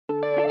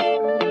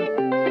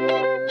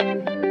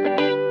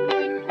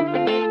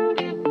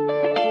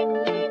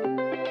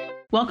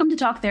Welcome to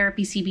Talk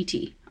Therapy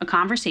CBT, a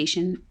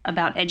conversation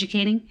about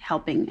educating,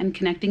 helping, and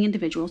connecting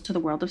individuals to the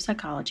world of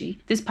psychology.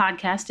 This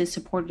podcast is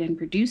supported and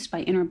produced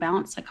by Inner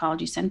Balance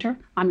Psychology Center.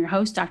 I'm your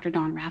host, Dr.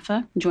 Dawn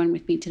Raffa. Joined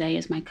with me today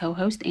is my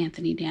co-host,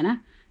 Anthony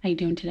Dana. How you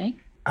doing today?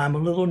 I'm a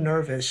little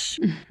nervous.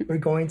 We're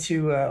going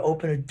to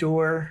open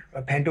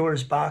a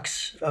Pandora's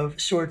box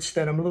of sorts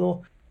that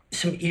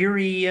some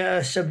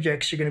eerie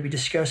subjects are going to be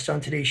discussed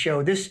on today's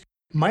show. This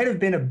might have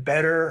been a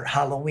better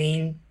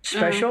Halloween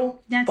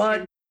special,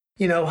 but,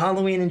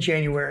 Halloween in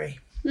January.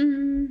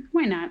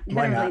 Why not?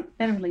 Why not?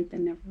 Better late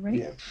than never, right?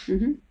 Yeah.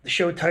 Mm-hmm. The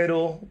show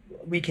title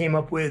we came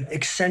up with,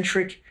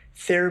 Eccentric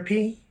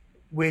Therapy,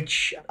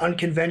 which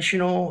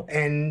unconventional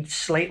and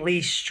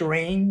slightly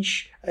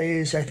strange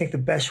is, I think, the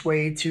best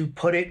way to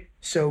put it.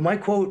 So my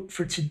quote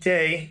for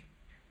today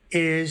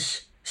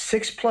is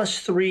 6 +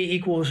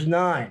 3 =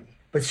 9,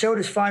 but so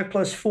does 5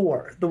 +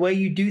 4. The way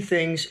you do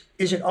things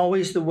isn't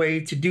always the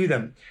way to do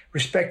them.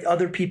 Respect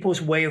other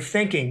people's way of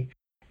thinking.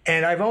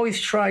 And I've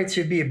always tried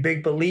to be a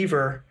big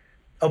believer.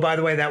 Oh, by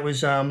the way, that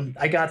was,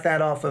 I got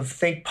that off of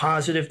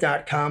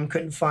thinkpositive.com.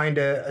 Couldn't find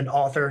an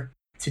author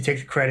to take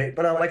the credit,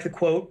 but I like the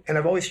quote, and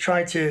I've always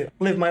tried to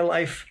live my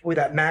life with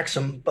that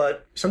maxim,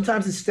 but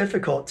sometimes it's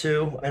difficult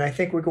to, and I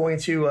think we're going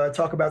to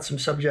talk about some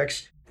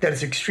subjects that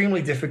it's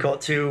extremely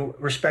difficult to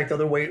respect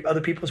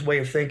other people's way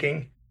of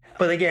thinking.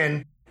 But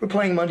again, we're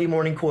playing Monday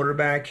morning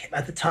quarterback.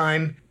 At the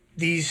time,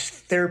 these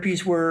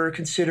therapies were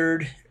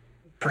considered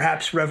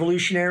perhaps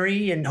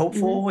revolutionary and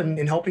hopeful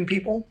in helping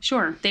people.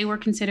 Sure. They were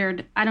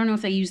considered, I don't know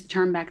if they used the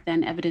term back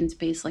then,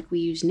 evidence-based like we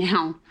use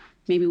now.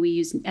 Maybe we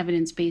use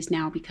evidence-based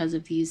now because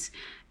of these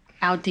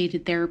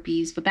outdated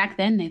therapies. But back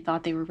then, they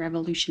thought they were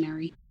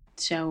revolutionary.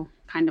 So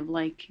kind of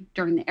like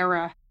during the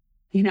era,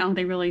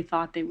 they really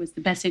thought it was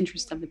the best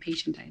interest of the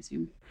patient, I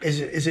assume.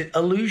 Is it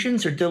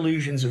illusions or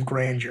delusions of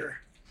grandeur?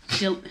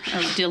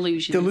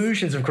 Delusions.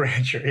 Delusions of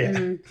grandeur,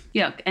 yeah.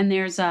 Yeah, and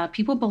there's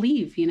people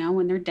believe,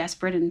 when they're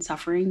desperate and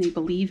suffering, they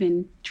believe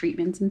in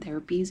treatments and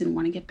therapies and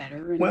want to get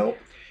better. Well,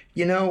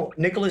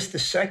 Nicholas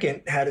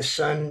II had a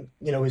son,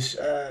 was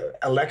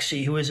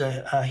Alexei, who was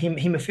a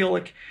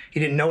hemophilic. He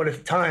didn't know it at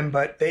the time,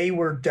 but they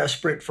were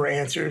desperate for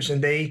answers,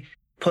 and they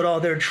put all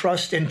their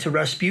trust into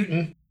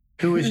Rasputin,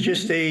 who was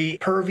just a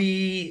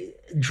pervy,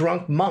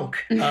 drunk monk.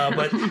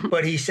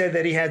 But he said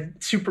that he had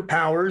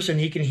superpowers and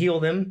he can heal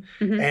them.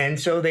 And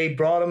so they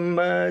brought him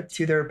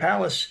to their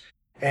palace,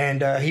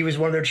 and he was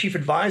one of their chief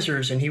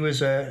advisors, and he was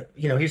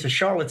he's a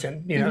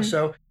charlatan,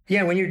 So,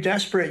 yeah, when you're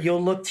desperate,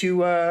 you'll look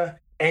to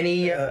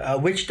any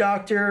witch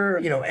doctor,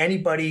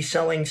 anybody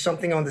selling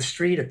something on the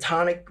street, a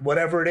tonic,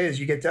 whatever it is,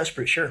 you get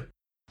desperate, sure.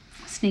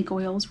 Snake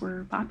oils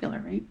were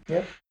popular, right?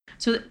 Yep.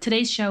 So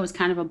today's show is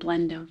kind of a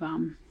blend of,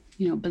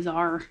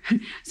 bizarre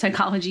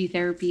psychology,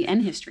 therapy,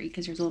 and history,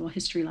 because there's a little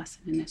history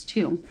lesson in this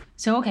too.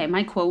 So, okay,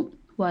 my quote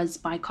was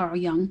by Carl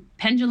Jung.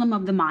 Pendulum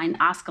of the mind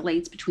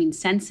oscillates between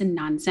sense and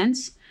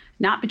nonsense,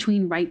 not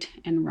between right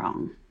and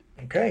wrong.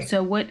 Okay.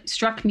 So what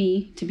struck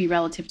me to be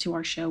relative to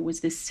our show was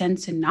this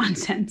sense and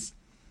nonsense.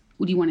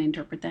 Would you want to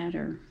interpret that,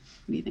 or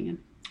what are you thinking?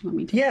 You want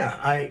me to?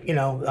 Yeah,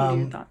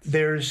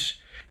 there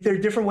are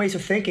different ways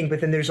of thinking, but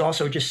then there's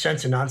also just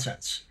sense and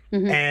nonsense.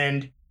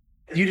 And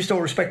you just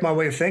don't respect my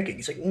way of thinking.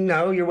 It's like,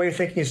 no, your way of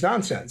thinking is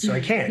nonsense, so I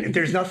can't. If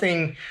there's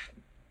nothing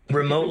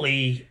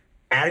remotely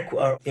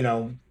adequate,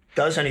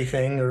 does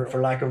anything, or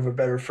for lack of a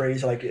better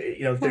phrase, like,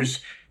 if there's,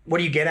 what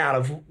do you get out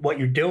of what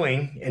you're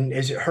doing, and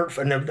is it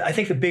hurtful? And I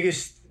think the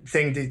biggest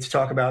thing to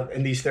talk about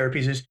in these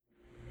therapies is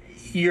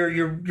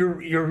you're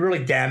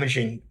really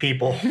damaging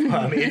people.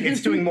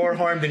 It's doing more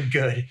harm than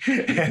good,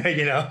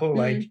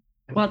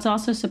 Well, it's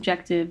also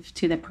subjective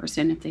to the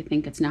person if they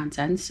think it's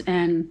nonsense.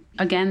 And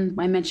again,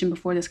 I mentioned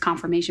before this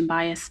confirmation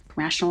bias,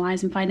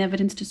 rationalize and find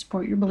evidence to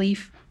support your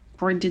belief.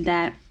 Freud did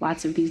that.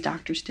 Lots of these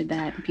doctors did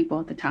that. And people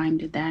at the time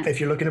did that. If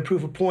you're looking to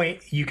prove a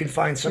point, you can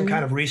find some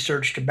kind of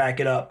research to back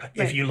it up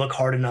if you look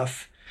hard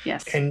enough.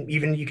 Yes. And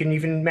you can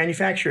even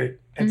manufacture it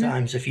at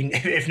times if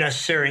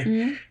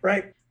necessary.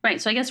 Right.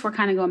 Right. So I guess we're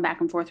kind of going back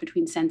and forth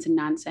between sense and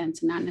nonsense,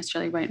 and not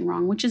necessarily right and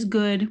wrong, which is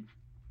good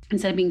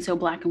instead of being so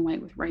black and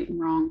white with right and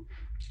wrong.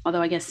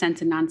 Although I guess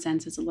sense and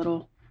nonsense is a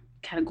little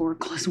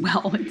categorical as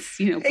well. It's,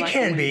 it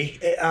can be,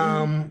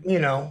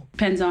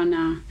 Depends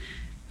on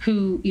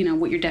who,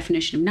 what your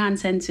definition of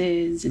nonsense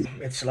is. And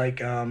it's like,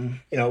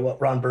 what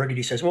Ron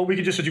Burgundy says, well, we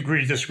could just agree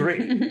to disagree.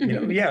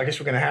 Yeah, I guess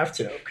we're going to have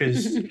to,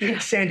 because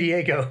San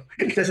Diego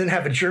doesn't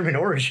have a German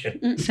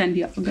origin. San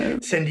Diego.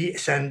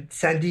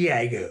 San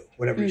Diego,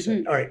 whatever you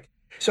said. All right.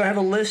 So I have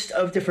a list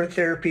of different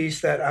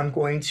therapies that I'm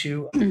going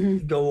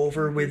to go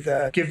over with,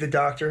 give the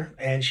doctor,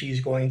 and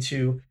she's going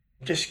to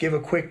just give a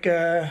quick,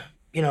 a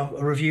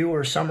review or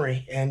a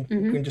summary, and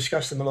we can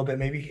discuss them a little bit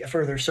maybe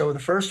further. So the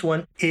first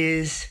one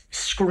is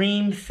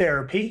scream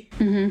therapy.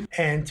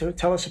 And to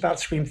tell us about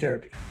scream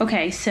therapy.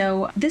 Okay,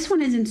 so this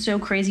one isn't so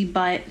crazy,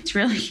 but it's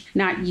really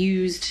not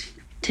used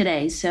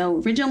today.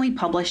 So originally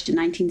published in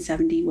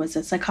 1970 was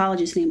a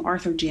psychologist named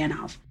Arthur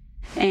Janov.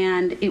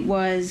 And it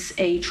was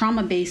a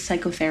trauma-based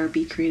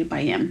psychotherapy created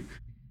by him.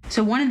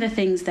 So one of the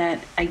things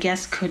that I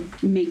guess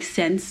could make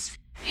sense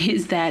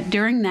is that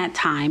during that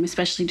time,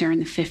 especially during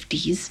the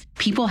 50s,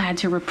 people had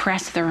to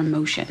repress their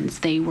emotions.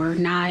 They were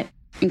not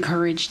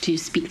encouraged to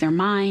speak their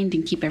mind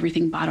and keep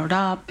everything bottled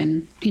up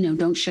and,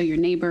 don't show your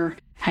neighbor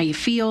how you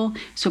feel.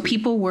 So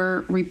people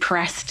were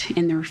repressed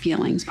in their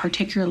feelings,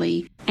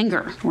 particularly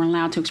anger, weren't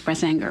allowed to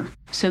express anger.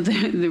 So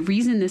the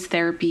reason this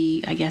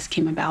therapy, I guess,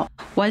 came about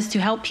was to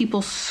help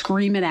people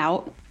scream it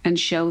out and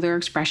show their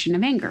expression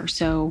of anger.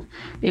 So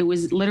it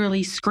was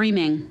literally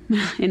screaming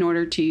in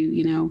order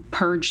to,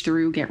 purge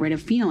through, get rid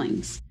of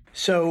feelings.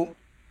 So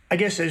I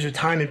guess there's a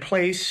time and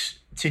place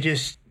to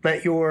just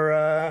let your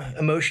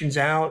emotions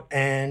out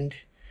and,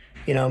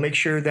 make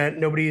sure that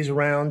nobody is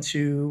around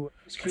to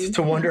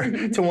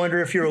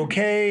wonder if you're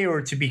okay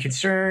or to be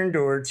concerned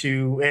or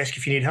to ask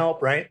if you need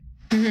help, right?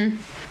 Mm-hmm.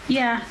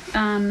 Yeah.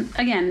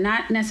 Again,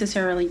 not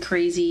necessarily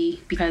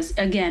crazy because,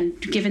 again,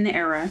 given the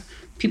era,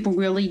 people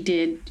really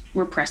did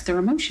repress their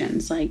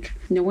emotions. Like,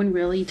 no one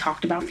really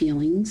talked about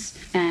feelings,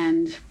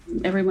 and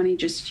everybody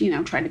just,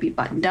 tried to be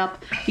buttoned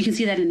up. You can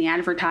see that in the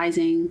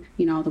advertising,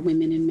 all the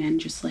women and men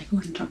just like, oh,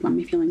 I can talk about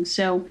my feelings.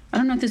 So I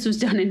don't know if this was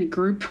done in a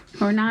group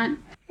or not.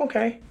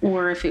 Okay.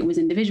 Or if it was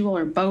individual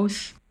or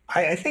both.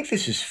 I think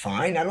this is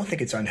fine. I don't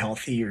think it's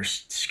unhealthy or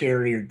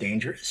scary or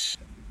dangerous.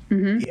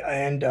 Mm-hmm. Yeah,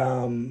 and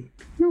I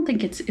don't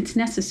think it's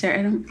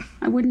necessary.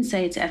 I wouldn't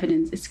say it's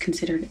evidence. It's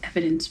considered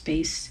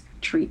evidence-based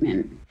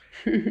treatment.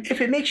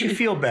 If it makes you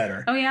feel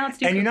better. Oh yeah, let's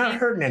do it. And you're not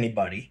hurting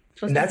anybody.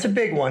 And that's a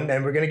big one,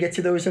 and we're going to get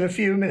to those in a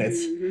few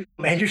minutes.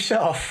 Mm-hmm. And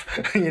yourself,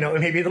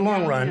 maybe in the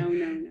long run.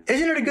 No.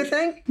 Isn't it a good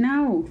thing?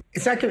 No.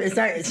 It's not good. It's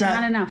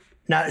not enough.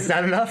 It's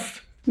not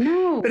enough?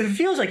 No. But if it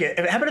feels like it,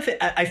 how about if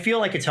I feel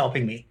like it's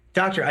helping me?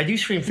 Doctor, I do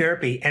scream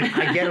therapy, and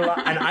I get a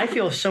lot, and I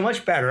feel so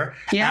much better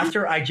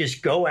after I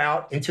just go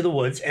out into the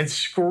woods and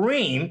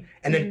scream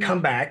and then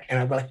come back, and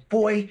I'm like,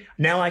 boy,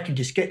 now I can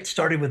just get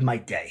started with my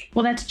day.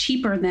 Well, that's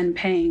cheaper than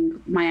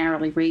paying my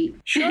hourly rate.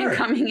 Sure.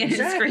 Coming in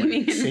and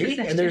screaming. See,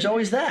 and there's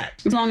always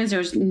that. As long as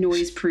there's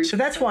noise proof. So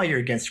that's why you're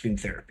against scream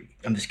therapy.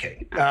 I'm just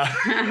kidding.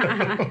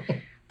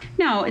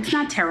 No, it's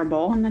not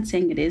terrible. I'm not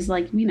saying it is.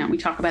 Like, we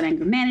talk about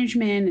anger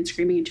management and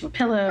screaming into a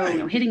pillow,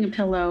 right. Hitting a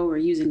pillow or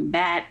using a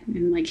bat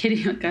and like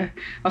hitting like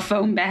a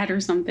foam bat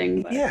or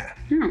something. But, yeah.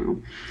 I don't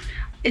know.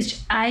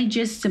 I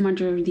just am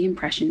under the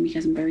impression,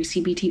 because I'm very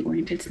CBT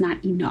oriented, it's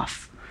not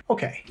enough.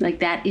 Okay. Like,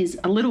 that is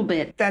a little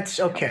bit. That's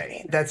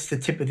okay. That's the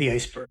tip of the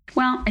iceberg.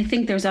 Well, I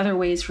think there's other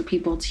ways for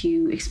people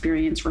to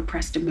experience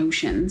repressed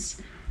emotions.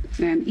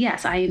 And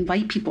yes, I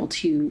invite people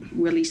to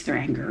release their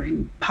anger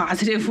in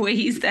positive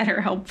ways that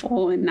are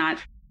helpful and not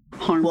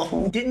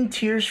harmful. Well, didn't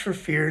Tears for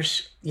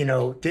Fears,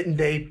 didn't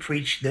they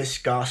preach this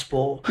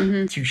gospel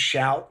to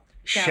shout?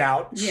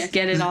 Yeah,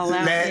 get it all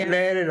out.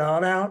 Let it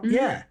all out. Mm-hmm.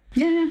 Yeah.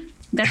 Yeah.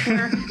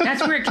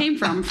 That's where it came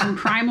from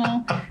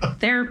primal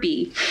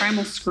therapy,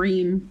 primal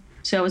scream.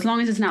 So as long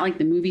as it's not like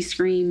the movie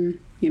Scream,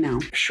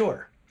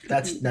 Sure.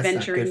 That's not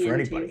good for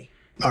anybody.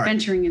 All right.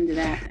 Venturing into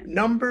that.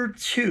 Number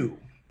 2.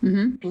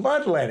 Mm-hmm.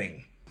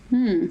 Bloodletting.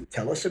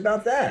 Tell us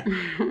about that.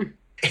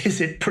 Is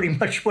it pretty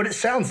much what it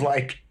sounds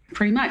like?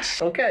 Pretty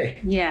much. Okay.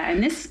 Yeah,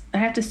 and this, I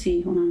have to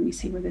see, hold on, let me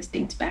see where this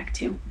dates back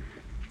to.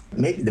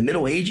 Maybe the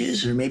Middle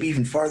Ages, or maybe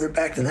even farther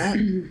back than that.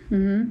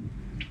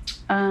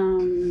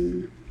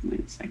 Wait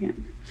a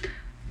second.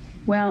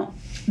 Well,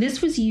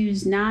 this was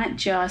used not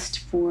just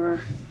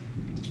for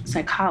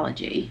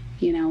psychology,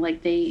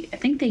 I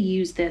think they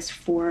used this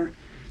for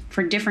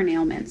different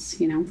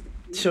ailments,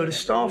 So to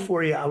stall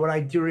for you, what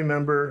I do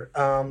remember,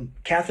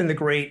 Catherine the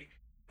Great,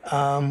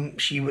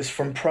 she was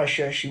from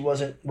Prussia. She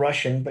wasn't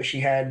Russian, but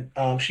she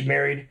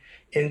married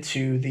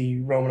into the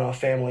Romanov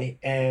family,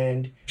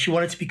 and she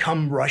wanted to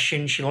become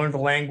Russian. She learned the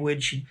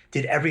language. She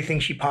did everything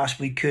she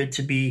possibly could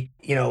to be,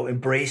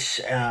 embrace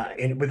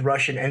with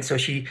Russian. And so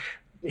she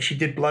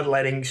did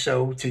bloodletting,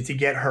 so to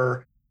get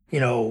her,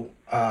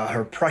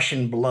 her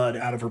Prussian blood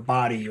out of her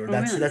body, or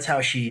that's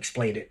how she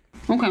explained it.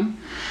 Okay.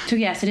 So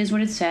yes, it is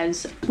what it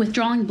says.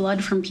 Withdrawing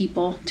blood from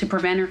people to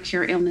prevent or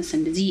cure illness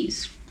and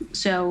disease.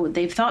 So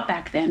they've thought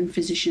back then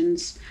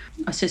physicians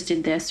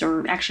assisted this,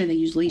 or actually they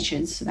use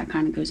leeches. So that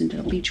kind of goes into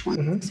the leech one.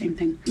 Mm-hmm. Same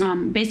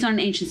thing. Based on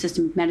an ancient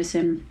system of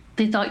medicine,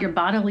 they thought your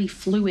bodily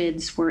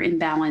fluids were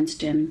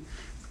imbalanced and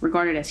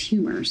regarded as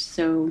humors.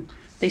 So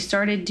they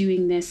started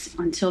doing this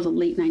until the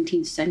late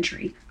 19th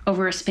century,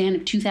 over a span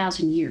of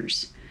 2,000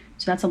 years.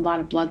 So that's a lot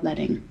of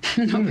bloodletting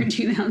over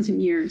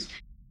 2,000 years.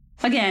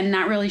 Again,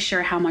 not really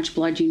sure how much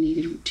blood you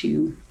needed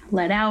to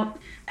let out.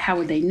 How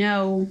would they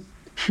know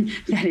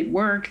that it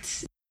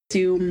worked?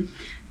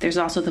 There's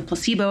also the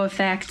placebo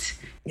effect.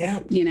 Yeah.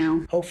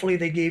 Hopefully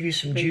they gave you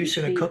some juice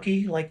and a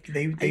cookie like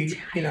they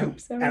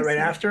right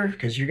after,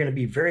 because you're going to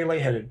be very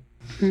lightheaded.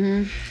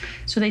 Mm-hmm.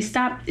 So they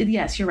stopped.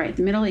 Yes, you're right.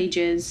 The Middle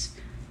Ages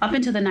up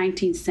into the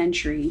 19th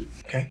century.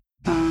 Okay.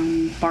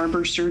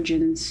 Barber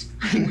surgeons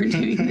were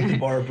doing that.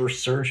 Barber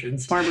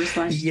surgeons. Barber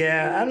 /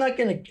 Yeah, I'm not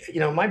going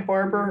to, my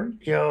barber,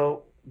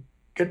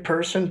 good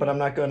person, but I'm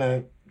not going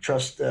to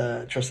trust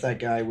that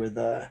guy with...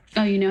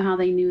 Oh, you know how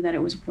they knew that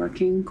it was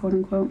working, quote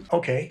unquote?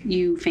 Okay.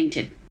 You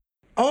fainted.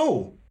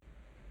 Oh,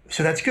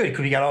 So that's good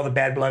because we got all the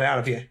bad blood out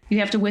of you. You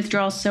have to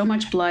withdraw so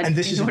much blood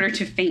in order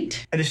to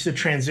faint. And this is a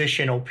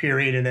transitional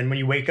period, and then when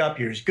you wake up,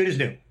 you're as good as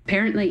new.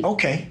 Apparently.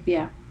 Okay.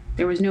 Yeah.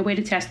 There was no way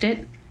to test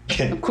it,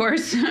 of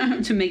course,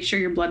 to make sure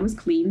your blood was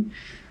clean.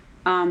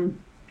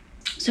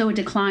 So it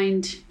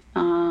declined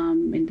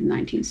in the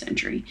 19th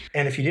century.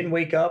 And if you didn't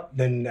wake up,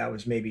 then that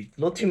was maybe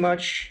a little too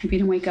much. If you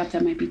didn't wake up,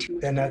 that might be too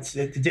much. Then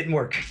it didn't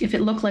work. If it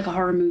looked like a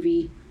horror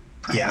movie,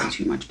 probably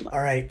too much blood.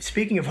 All right.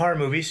 Speaking of horror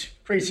movies,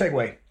 great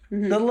segue.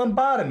 The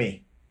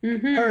lobotomy.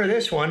 Heard of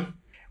this one?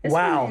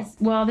 Wow.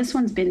 This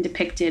one's been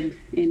depicted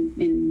in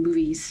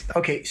movies.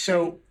 Okay,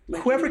 so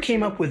whoever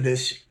came up with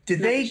this, did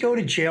they go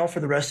to jail for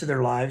the rest of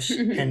their lives?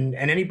 And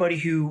anybody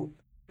who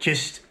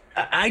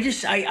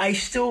I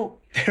still,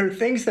 there are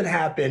things that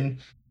happen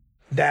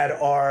that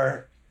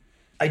are,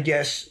 I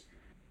guess,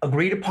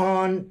 agreed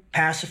upon,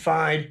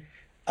 pacified,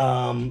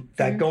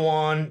 that go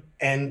on,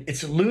 and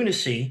it's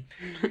lunacy,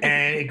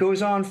 and it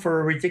goes on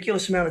for a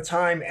ridiculous amount of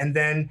time, and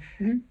then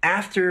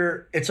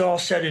after it's all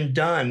said and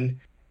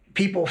done,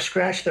 people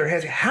scratch their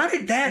heads. How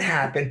did that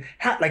happen?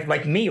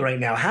 Like me right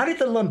now, how did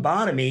the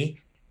lobotomy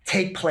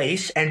take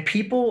place? And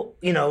people,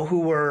 who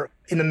were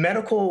in the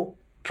medical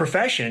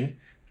profession,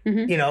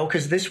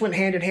 because this went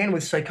hand in hand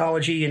with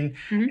psychology and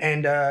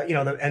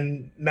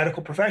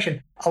medical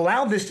profession,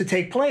 allowed this to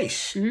take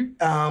place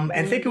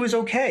and think it was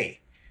okay.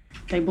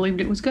 They believed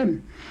it was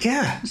good.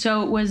 Yeah.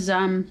 So it was,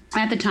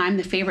 at the time,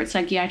 the favorite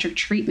psychiatric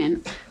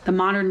treatment. The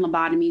modern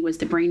lobotomy was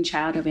the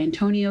brainchild of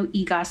Antonio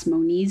Egas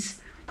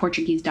Moniz,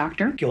 Portuguese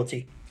doctor.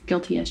 Guilty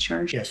as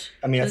charged. Yes.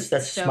 I mean,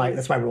 that's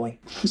my ruling.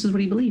 This is what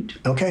he believed.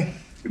 Okay.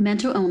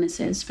 Mental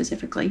illnesses,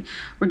 specifically,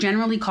 were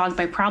generally caused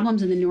by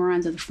problems in the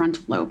neurons of the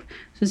frontal lobe.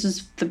 So this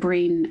is the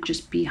brain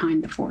just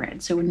behind the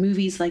forehead. So in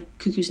movies like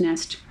Cuckoo's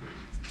Nest,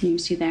 you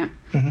see that.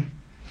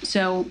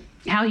 So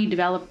how he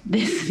developed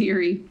this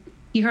theory,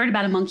 he heard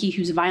about a monkey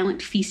whose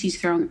violent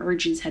feces-throwing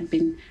urges had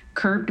been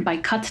curbed by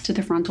cuts to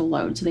the frontal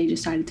lobe. So they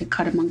decided to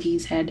cut a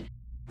monkey's head,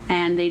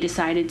 and they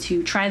decided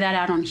to try that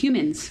out on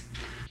humans.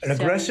 An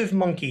aggressive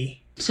monkey.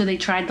 So they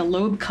tried the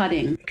lobe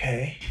cutting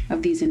Okay.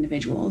 of these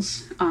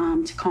individuals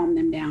to calm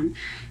them down.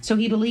 So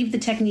he believed the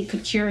technique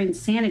could cure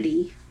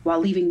insanity while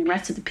leaving the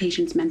rest of the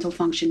patient's mental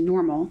function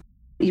normal,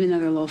 even though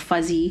they're a little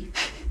fuzzy,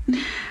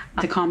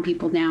 to calm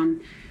people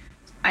down.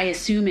 I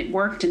assume it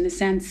worked in the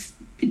sense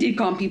it did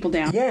calm people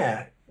down.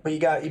 Yeah, but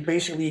you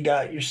basically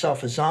got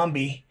yourself a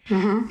zombie.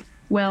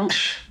 Well,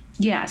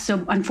 yeah,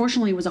 so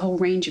unfortunately it was a whole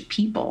range of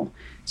people.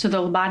 So the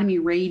lobotomy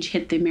rage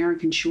hit the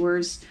American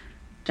shores.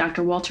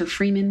 Dr. Walter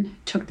Freeman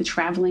took the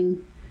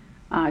traveling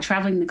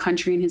the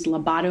country in his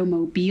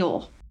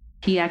lobotomobile.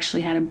 He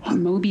actually had a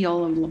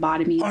mobile of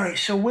lobotomy. All right,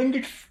 so when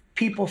did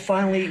people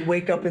finally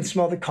wake up and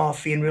smell the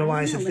coffee and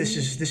realize that this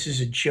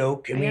is a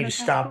joke and we need to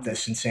stop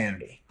this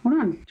insanity? Hold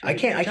on. I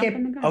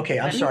can't. Okay,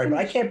 I'm sorry, but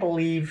I can't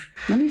believe.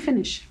 Let me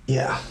finish.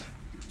 Yeah.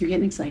 You're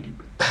getting excited.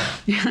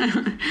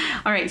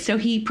 All right, so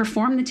he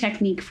performed the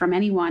technique from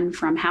anyone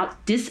from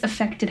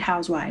disaffected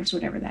housewives,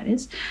 whatever that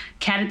is,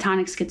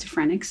 catatonic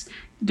schizophrenics.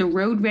 The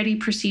road-ready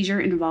procedure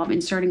involved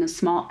inserting a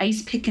small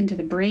ice pick into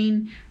the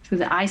brain through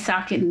the eye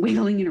socket and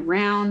wiggling it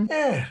around.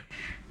 Yeah.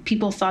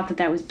 People thought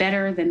that was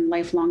better than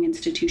lifelong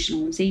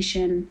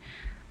institutionalization.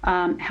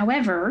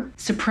 However,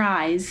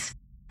 surprise,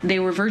 they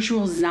were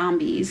virtual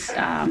zombies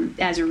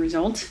as a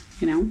result,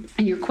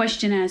 And your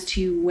question as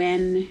to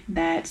when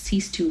that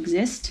ceased to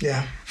exist.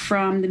 Yeah.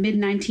 From the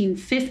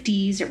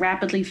mid-1950s, it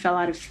rapidly fell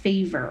out of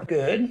favor.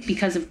 Good.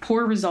 Because of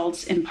poor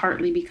results and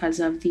partly because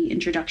of the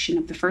introduction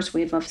of the first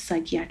wave of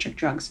psychiatric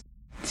drugs.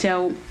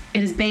 So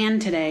it is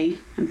banned today,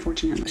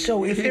 unfortunately.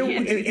 So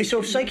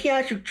if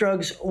psychiatric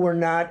drugs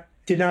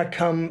did not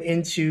come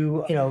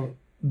into,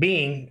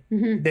 being,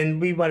 then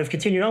we might have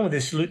continued on with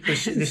this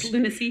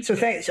lunacy. So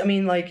thanks. I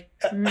mean,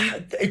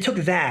 it took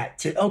that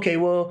to, okay,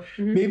 well,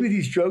 maybe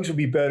these drugs will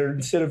be better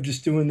instead of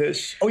just doing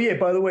this. Oh yeah,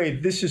 by the way,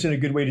 this isn't a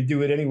good way to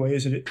do it anyway,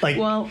 isn't it?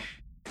 Well,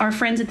 our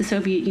friends at the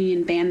Soviet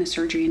Union banned the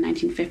surgery in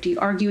 1950,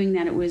 arguing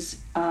that it was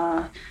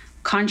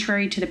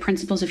contrary to the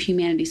principles of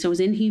humanity. So it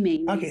was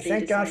inhumane. Okay,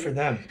 thank God for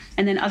them.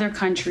 And then other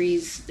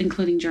countries,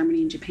 including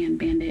Germany and Japan,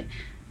 banned it.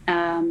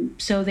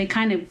 So they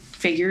kind of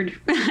figured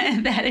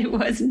that it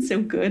wasn't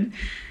so good.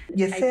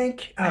 You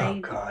think?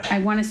 God. I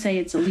want to say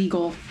it's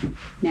illegal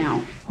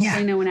now.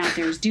 Yeah. No one out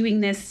there is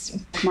doing this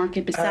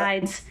market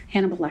besides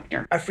Hannibal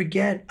Lecter. I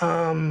forget.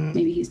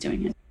 Maybe he's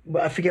doing it.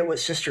 I forget what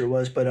sister it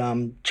was, but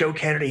Joe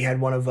Kennedy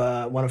had one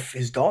of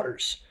his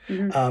daughters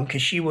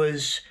because she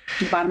was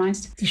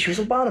lobotomized. She was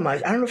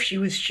lobotomized. I don't know if she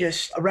was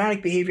just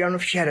erratic behavior. I don't know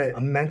if she had a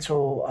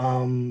mental.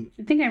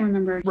 I think I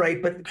remember.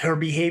 Right, but her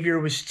behavior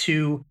was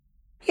too.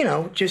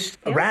 Just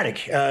erratic,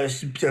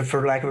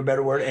 for lack of a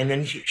better word. And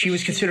then she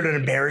was considered an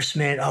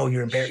embarrassment. Oh,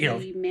 you're embarrassed.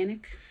 Was she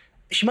manic?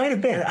 She might have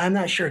been. I'm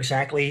not sure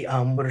exactly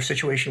what her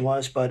situation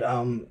was, but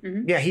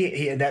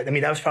yeah,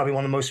 that was probably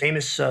one of the most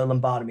famous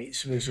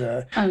lobotomies. It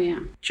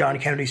was John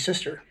Kennedy's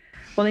sister.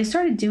 Well, they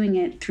started doing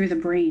it through the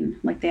brain,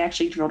 like they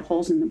actually drilled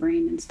holes in the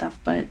brain and stuff.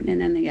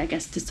 And then they, I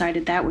guess,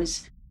 decided that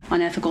was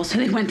unethical, so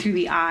they went through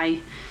the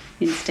eye.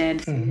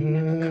 instead.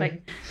 So,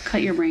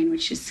 cut your brain,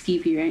 which is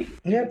skeevy, right?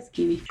 Yep.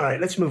 Skeevy. All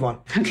right, let's move on.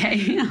 Okay.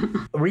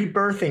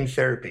 Rebirthing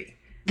therapy.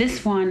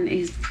 This one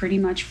is pretty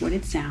much what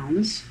it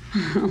sounds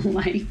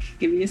like.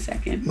 Give me a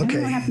second. I don't know what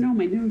Okay. happened to all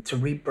my notes. It's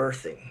a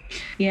rebirthing.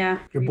 Yeah.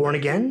 You're born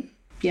again?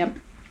 Yep.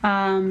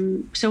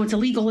 So it's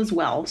illegal as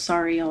well.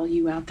 Sorry, all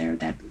you out there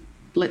that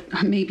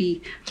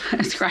maybe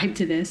ascribe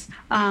to this.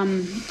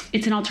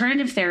 It's an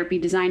alternative therapy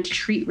designed to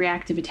treat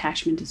reactive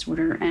attachment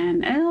disorder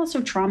and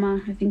also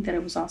trauma. I think that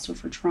it was also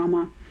for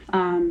trauma.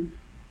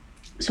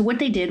 So what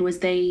they did was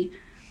they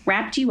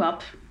wrapped you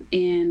up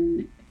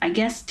in, I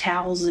guess,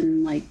 towels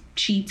and like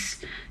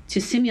sheets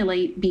to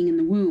simulate being in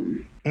the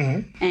womb.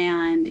 Mm-hmm.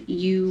 And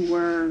you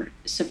were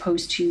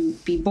supposed to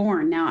be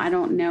born. Now, I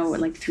don't know,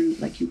 like through,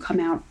 like you come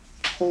out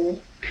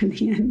whole in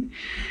the end.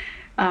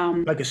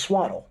 Like a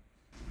swaddle.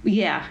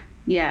 Yeah.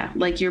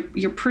 Like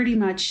you're pretty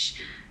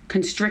much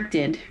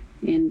constricted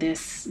in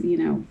this,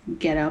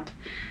 get up,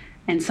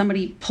 and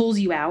somebody pulls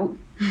you out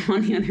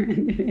on the other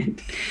end of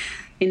it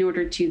in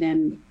order to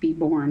then be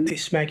born. They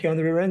smack you on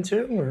the rear end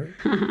too? Or?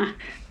 I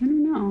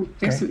don't know.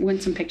 There's Okay.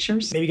 some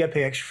pictures. Maybe you got to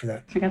pay extra for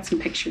that. I got some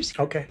pictures.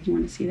 Okay. You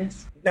want to see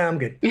this? No, I'm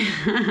good.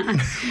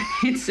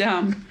 It's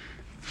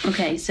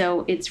okay.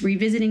 So it's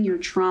revisiting your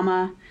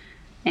trauma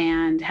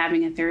and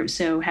having a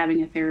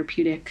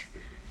therapeutic,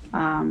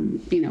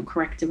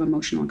 corrective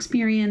emotional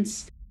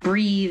experience,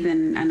 breathe,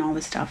 and all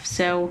this stuff.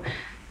 So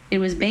it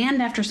was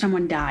banned after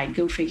someone died.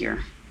 Go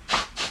figure.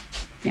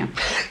 Yeah.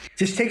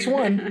 Just takes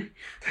one.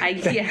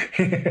 He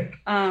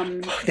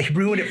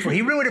ruined it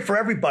for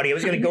everybody. I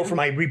was going to go for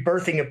my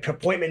rebirthing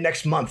appointment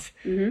next month.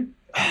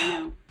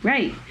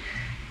 Right.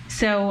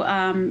 So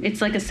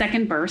it's like a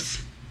second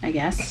birth, I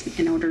guess,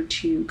 in order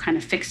to kind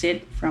of fix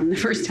it from the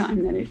first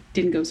time that it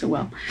didn't go so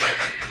well.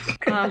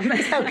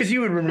 Because you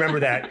would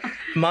remember that.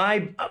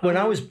 When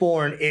I was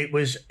born, it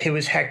was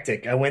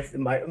hectic. I went.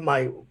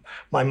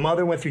 My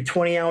mother went through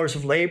 20 hours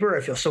of labor.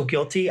 I feel so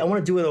guilty. I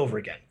want to do it over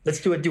again.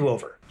 Let's do a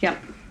do-over. Yep.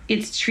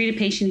 It's to treat a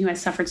patient who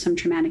has suffered some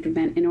traumatic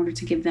event in order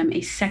to give them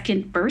a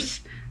second birth,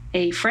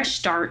 a fresh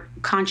start,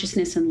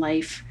 consciousness in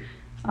life.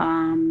 A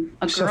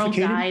girl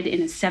Suffocated? died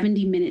in a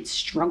 70-minute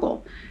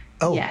struggle.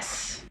 Oh.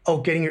 Yes. Oh,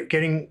 getting.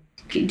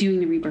 Doing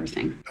the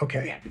rebirthing.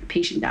 Okay. The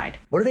patient died.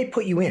 What do they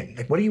put you in?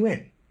 Like, what are you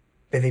in?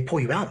 That they pull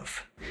you out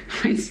of?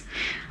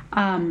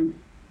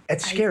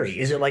 That's scary.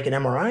 Is it like an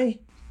MRI?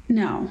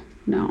 No.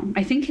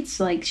 I think it's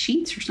like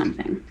sheets or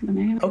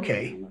something.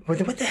 Okay. What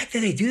the heck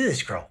did they do to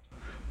this girl?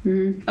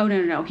 Oh,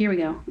 no. Here we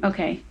go.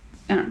 Okay.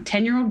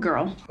 10-year-old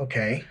girl.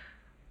 Okay.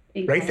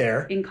 Right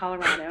there. In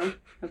Colorado.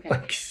 Okay.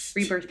 Like,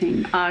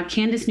 Rebirthing.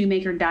 Candace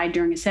Newmaker died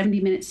during a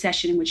 70-minute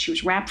session in which she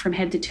was wrapped from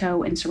head to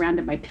toe and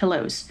surrounded by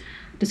pillows.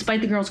 Despite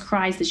the girl's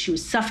cries that she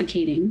was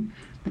suffocating,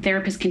 the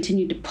therapist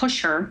continued to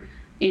push her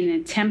in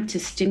an attempt to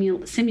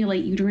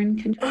simulate uterine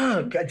contraction.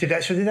 Oh, God. Did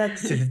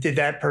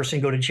that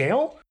person go to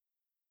jail?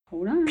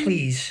 Hold on.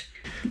 Please.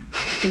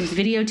 It was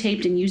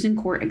videotaped and used in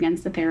court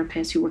against the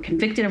therapists who were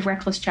convicted of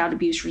reckless child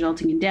abuse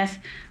resulting in death.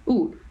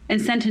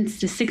 And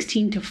sentenced to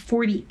 16 to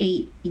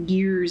 48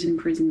 years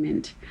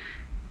imprisonment.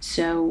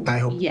 So, I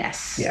hope.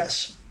 yes.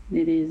 Yes.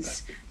 It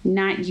is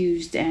not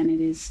used, and it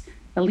is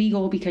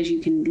illegal because you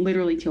can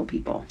literally kill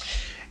people.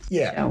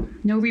 Yeah. So,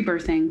 no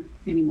rebirthing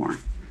anymore.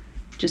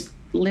 Just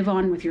live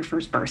on with your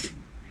first birth,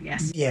 I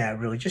guess. Yeah,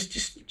 really.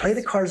 Just play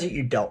the cards that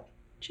you dealt.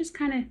 Just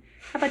kind of,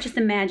 how about just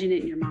imagine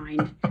it in your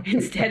mind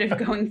instead of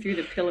going through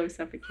the pillow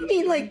suffocation?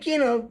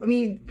 I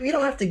mean, we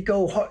don't have to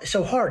go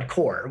so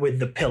hardcore with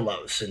the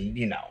pillows and,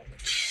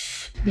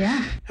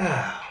 Yeah.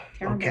 Oh,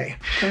 okay.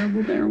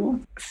 Terrible.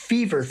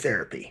 Fever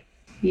therapy.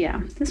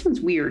 Yeah. This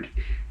one's weird.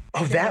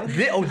 Oh,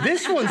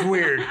 this one's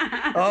weird.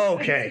 Oh,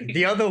 okay.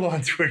 The other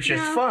ones were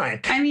just fine.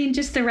 I mean,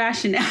 just the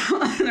rationale.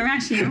 The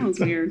rationale is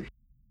weird.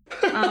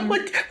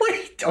 What?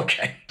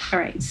 Okay. All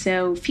right.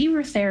 So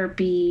fever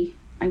therapy,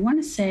 I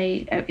want to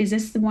say, is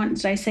this the one,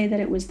 did I say that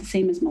it was the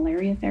same as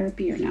malaria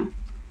therapy or no?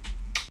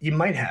 You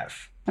might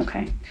have.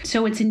 Okay.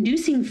 So it's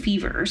inducing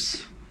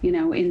fevers,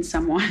 in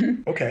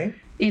someone. Okay.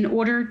 In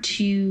order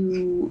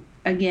to,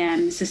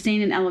 again,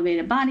 sustain an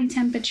elevated body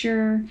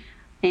temperature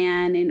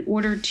and in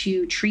order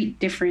to treat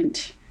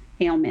different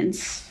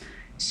ailments.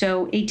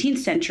 So 18th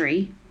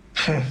century,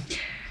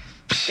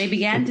 they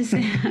began to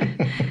say...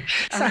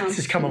 Science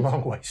has come a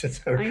long way since...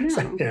 I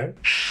know.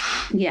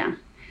 Yeah.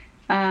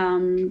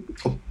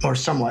 Or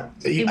somewhat.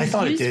 I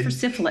thought it did. For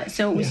syphilis.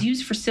 So it was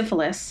used for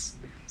syphilis.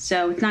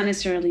 So it's not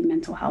necessarily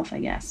mental health, I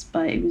guess,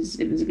 but it was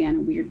again,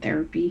 a weird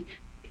therapy.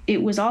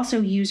 It was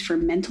also used for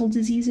mental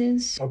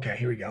diseases. Okay,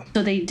 here we go.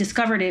 So they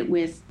discovered it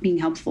with being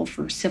helpful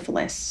for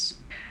syphilis.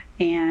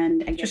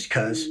 And I guess... Just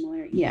because.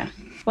 Yeah.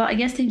 Well, I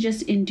guess they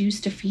just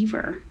induced a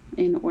fever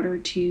in order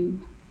to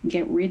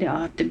get rid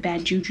of the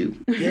bad juju.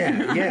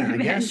 Yeah, I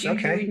guess. Bad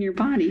juju Okay. in your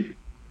body.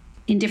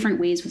 In different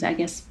ways with, I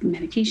guess,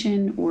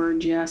 medication or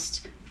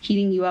just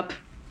heating you up,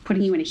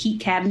 putting you in a heat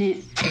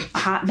cabinet, a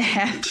hot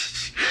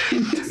bath.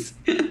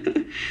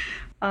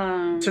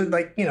 So,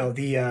 like, the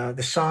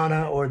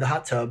sauna or the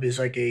hot tub is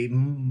like a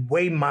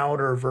way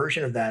milder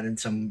version of that in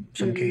some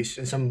case,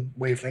 in some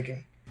way of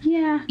thinking.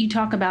 Yeah. You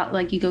talk about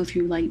like you go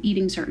through like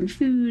eating certain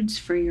foods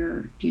for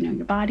your,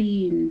 your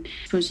body, and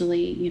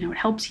supposedly, it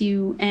helps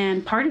you.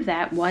 And part of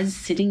that was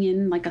sitting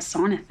in like a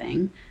sauna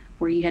thing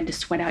where you had to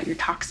sweat out your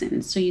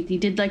toxins. So you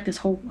did like this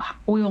whole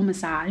oil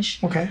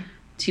massage. Okay.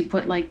 To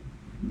put like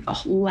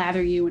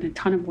lather you in a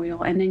ton of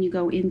oil, and then you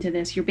go into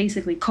this. You're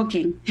basically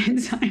cooking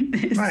inside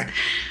this. Right.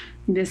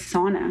 This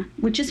sauna,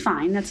 which is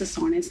fine. That's a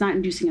sauna. It's not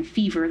inducing a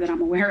fever that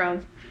I'm aware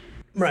of.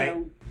 Right.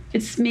 So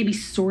it's maybe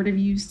sort of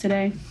used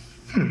today.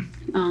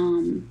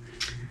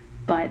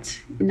 But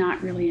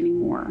not really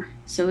anymore.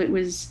 So it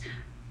was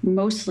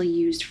mostly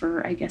used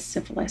for, I guess,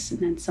 syphilis and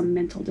then some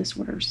mental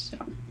disorders. So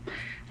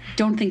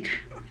don't think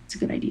it's a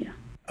good idea.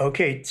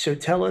 Okay, so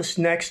tell us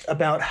next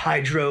about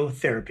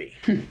hydrotherapy.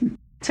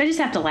 So I just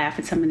have to laugh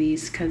at some of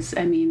these because,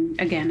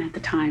 again, at the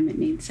time it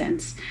made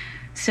sense.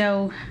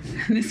 So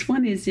this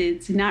one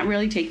it's not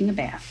really taking a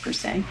bath per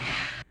se.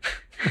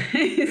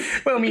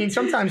 Well,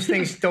 sometimes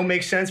things don't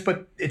make sense,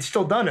 but it's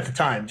still done at the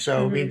time.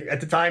 So, at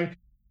the time,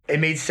 it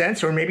made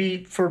sense, or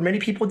maybe for many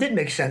people it didn't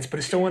make sense, but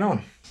it still went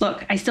on.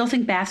 Look, I still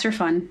think baths are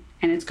fun,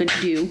 and it's good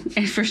to do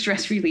and for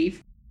stress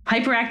relief.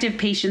 Hyperactive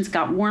patients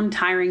got warm,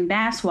 tiring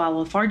baths, while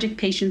lethargic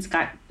patients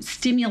got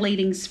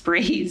stimulating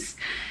sprays.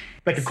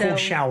 Like a cool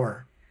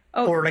shower.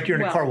 Or like you're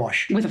in a car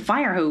wash. With a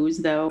fire hose,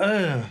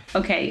 though.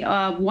 Okay,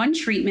 one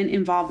treatment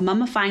involved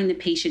mummifying the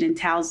patient in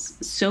towels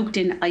soaked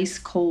in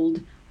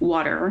ice-cold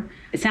water.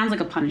 It sounds like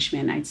a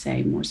punishment, I'd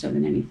say, more so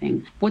than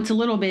anything. What's a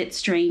little bit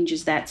strange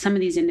is that some of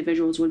these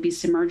individuals would be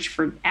submerged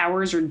for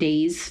hours or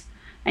days,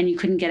 and you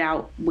couldn't get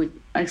out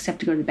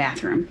except to go to the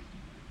bathroom.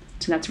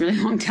 So that's a really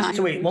long time.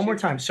 So wait, one more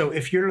time. So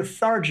if you're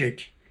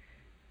lethargic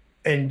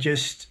and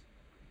just...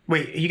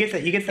 Wait, you get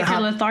that? If you're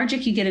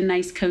lethargic, you get a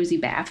nice cozy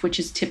bath, which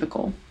is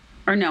typical.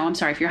 Or no, I'm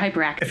sorry, if you're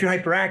hyperactive. If you're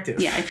hyperactive.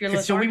 Yeah, if you're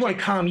lethargic. So we want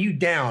to calm you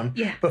down.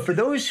 Yeah. But for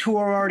those who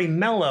are already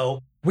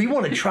mellow, we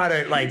want to try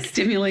to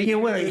stimulate.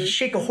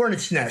 Shake a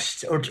hornet's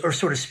nest, or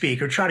so to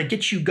speak, or try to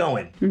get you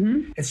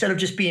going. Instead of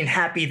just being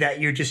happy that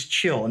you're just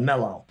chill and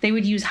mellow. They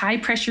would use high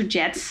pressure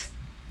jets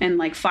and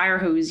fire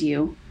hose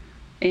you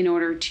in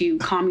order to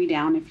calm you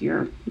down if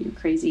you're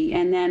crazy.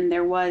 And then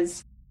there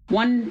was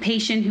one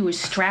patient who was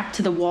strapped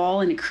to the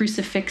wall in a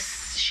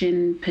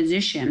crucifixion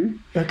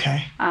position.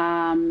 Okay.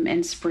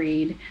 And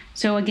sprayed.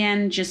 So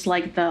again, just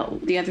like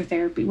the other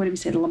therapy, what did we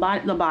say? The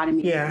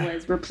lobotomy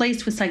was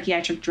replaced with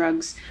psychiatric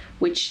drugs,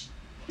 which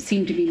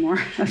seemed to be more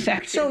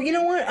effective. So you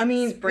know what? Let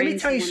me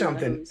tell you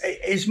something.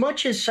 As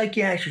much as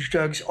psychiatric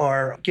drugs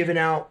are given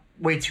out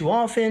way too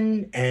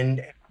often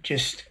and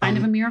just kind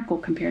of a miracle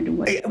compared to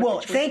what.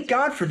 Well, thank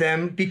God for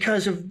them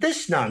because of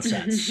this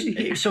nonsense.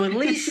 So at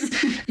least,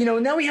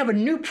 now we have a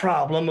new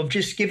problem of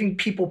just giving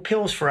people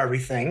pills for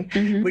everything,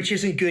 which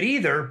isn't good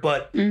either,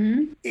 but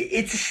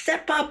it's a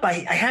step up, I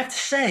have to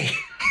say.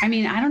 I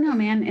don't know,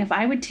 man. If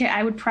I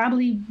would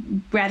probably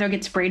rather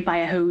get sprayed by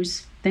a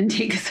hose than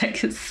take an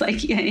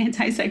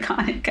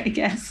antipsychotic, I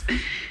guess.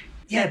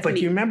 Yeah,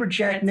 but you remember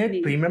Jack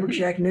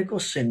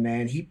Nicholson,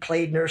 man? He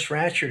played Nurse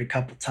Ratched a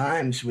couple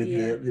times with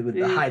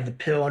the hide the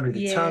pill under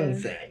the tongue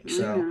thing.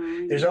 So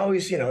there's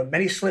always,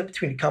 many slip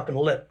between the cup and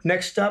the lip.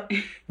 Next up,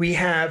 we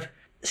have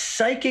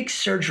psychic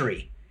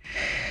surgery.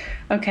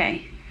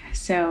 Okay,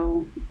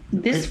 so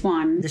this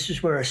one. This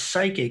is where a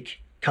psychic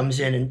comes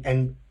in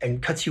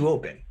and cuts you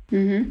open.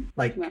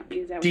 Like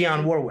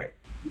Dionne Warwick.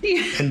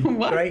 And,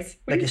 what? Right?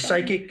 Like a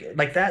psychic,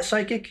 like that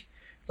psychic?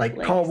 Like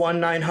call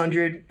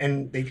 1-900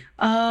 and they...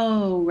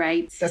 Oh,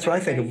 right. That's what I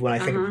think of when I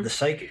think of the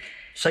psychic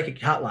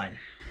hotline.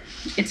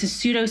 It's a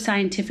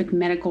pseudoscientific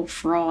medical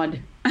fraud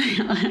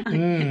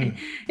in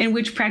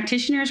which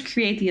practitioners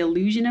create the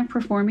illusion of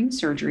performing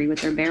surgery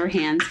with their bare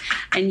hands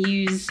and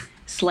use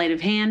sleight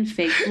of hand,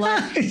 fake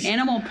blood,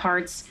 animal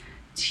parts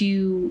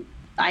to,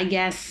 I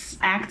guess,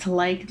 act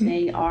like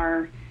they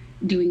are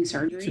doing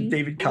surgery. It's a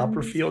David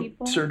Copperfield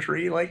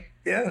surgery,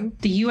 yeah.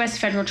 The U.S.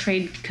 Federal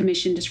Trade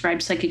Commission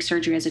describes psychic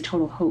surgery as a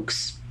total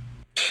hoax.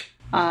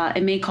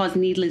 It may cause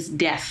needless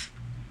death,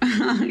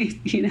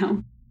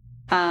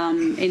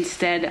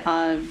 instead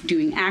of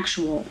doing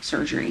actual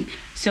surgery.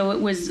 So it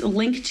was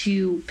linked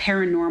to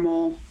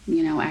paranormal,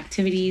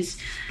 activities.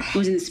 It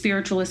was in the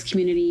spiritualist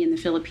community in the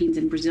Philippines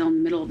and Brazil in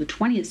the middle of the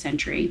 20th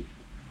century.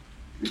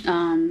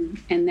 And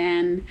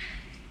then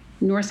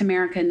North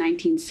America,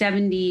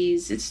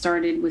 1970s. It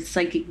started with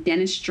psychic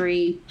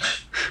dentistry.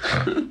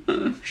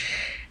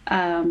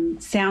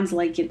 Sounds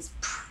like it's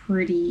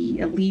pretty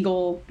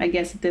illegal, I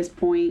guess, at this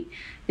point.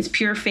 It's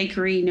pure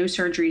fakery. No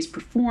surgery is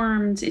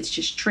performed. It's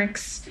just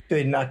tricks.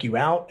 They knock you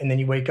out, and then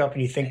you wake up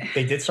and you think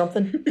they did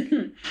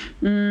something?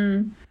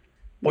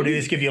 Or do they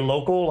just give you a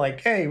local,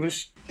 hey, it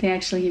was... They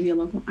actually give you a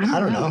local... I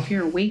don't know. If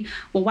you're awake.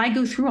 Well, why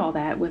go through all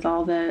that with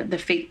all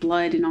the fake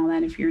blood and all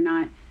that if you're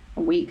not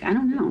awake? I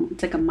don't know.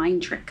 It's like a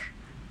mind trick.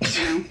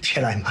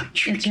 Jedi mind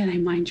trick. A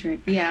Jedi mind trick,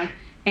 yeah.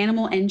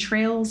 Animal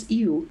entrails,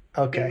 ew.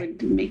 Okay.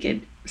 It would make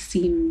it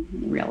seem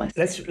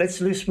realistic.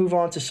 Let's move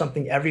on to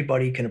something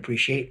everybody can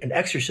appreciate, an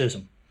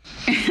exorcism.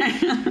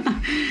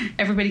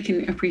 Everybody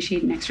can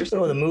appreciate an exorcism.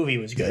 Oh, the movie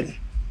was good.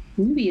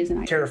 The movie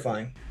isn't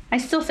terrifying. I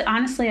still,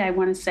 honestly, I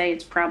want to say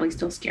it's probably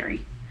still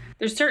scary.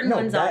 There's certain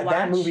ones I'll watch.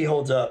 That movie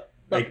holds up.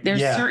 Look, there's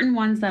certain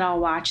ones that I'll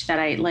watch that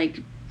I like.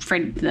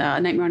 The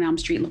Nightmare on Elm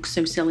Street looks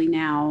so silly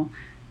now.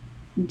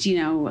 You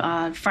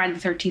know, Friday the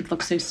 13th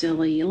looks so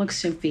silly. It looks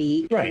so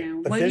fake. Right.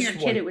 You know, when you're a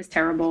kid, it was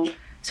terrible.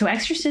 So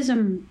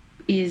exorcism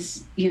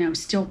is,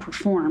 still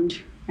performed,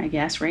 I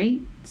guess,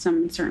 right?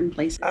 Some certain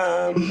places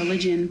in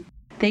religion.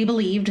 They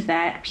believed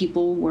that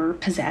people were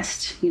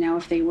possessed,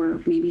 if they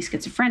were maybe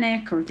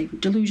schizophrenic or if they were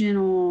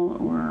delusional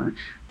or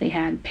they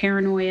had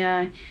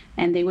paranoia,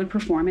 and they would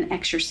perform an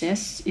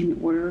exorcism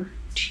in order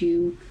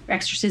to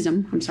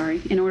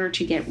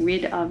get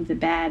rid of the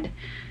bad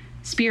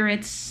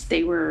spirits.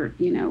 They were,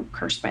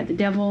 cursed by the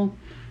devil.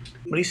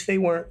 At least they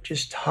weren't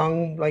just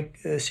hung like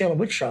Salem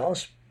witch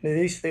trials. At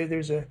least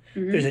there's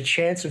a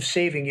chance of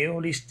saving you,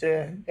 at least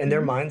in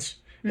their minds,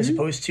 as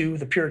opposed to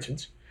the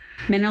Puritans.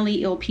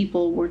 Mentally ill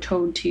people were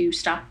told to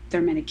stop their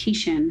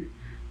medication,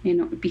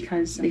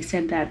 because they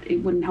said that it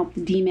wouldn't help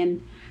the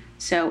demon.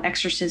 So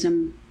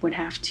exorcism would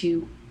have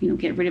to,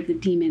 get rid of the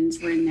demons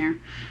that were in there.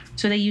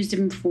 So they used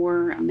them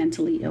for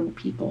mentally ill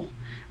people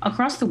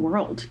across the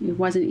world. It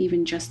wasn't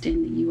even just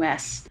in the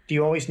U.S. Do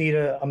you always need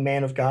a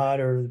man of God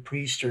or the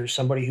priest or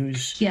somebody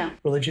who's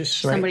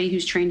religious? Right? Somebody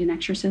who's trained in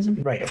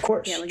exorcism? Right, of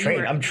course. Yeah,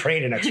 trained. I'm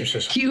trained in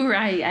exorcism. You're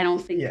right. I don't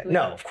think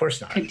no, of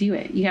course not. Could do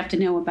it. You have to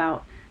know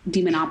about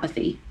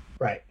demonopathy.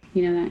 Right.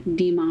 You know that?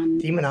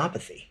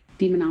 Demonopathy.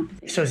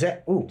 Demonopathy. So is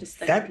that,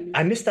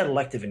 I missed that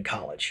elective in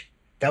college.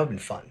 That would have been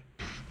fun.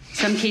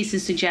 Some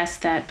cases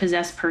suggest that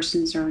possessed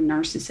persons are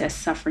narcissists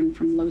suffering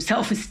from low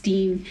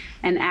self-esteem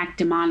and act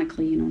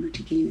demonically in order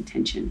to gain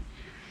attention.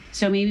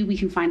 So maybe we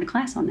can find a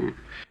class on that.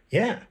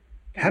 Yeah.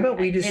 How about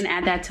we just... And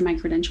add that to my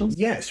credentials?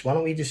 Yes. Why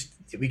don't we just...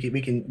 We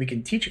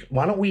can teach it.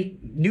 Why don't we...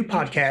 New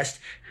podcast,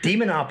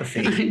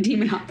 Demonopathy.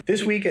 Demonopathy.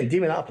 This week in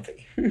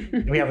Demonopathy.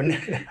 we have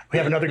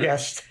another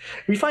guest.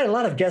 We find a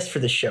lot of guests for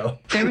this show.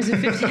 There was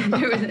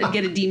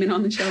get a demon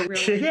on the show,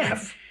 really. Yeah.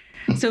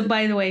 So,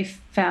 by the way,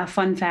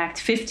 fun fact,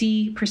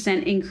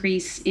 50%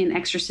 increase in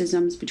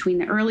exorcisms between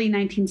the early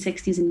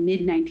 1960s and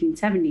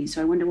mid-1970s.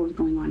 So I wonder what was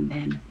going on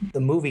then. The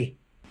movie?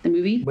 When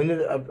did,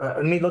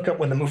 let me look up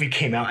when the movie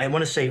came out. I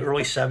want to say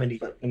early 70s,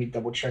 but let me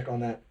double check on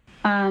that.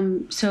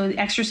 So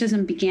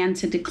exorcism began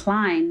to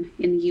decline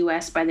in the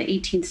U.S. by the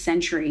 18th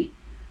century.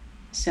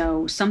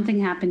 So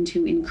something happened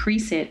to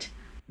increase it.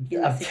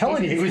 I'm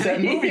telling you, it was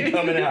that movie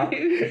coming out.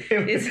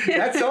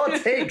 That's all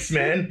it takes,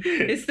 man.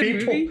 It's the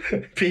movie?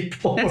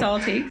 People. That's all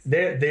it takes?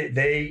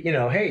 They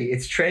hey,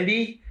 it's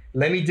trendy.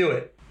 Let me do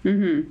it.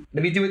 Mm-hmm.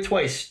 Let me do it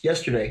twice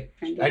yesterday.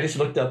 Trendy. I just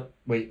looked up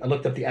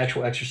the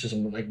actual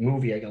exorcism,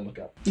 movie I got to look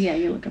up. Yeah,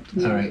 you look up the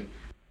movie. All right.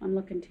 I'm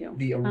looking too.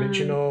 The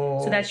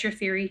original. So that's your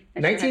theory?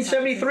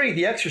 1973,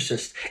 The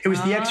Exorcist. It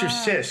was The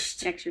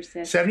Exorcist.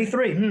 Exorcist.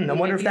 73. I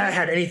wonder if that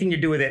had anything to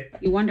do with it.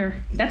 You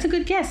wonder. That's a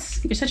good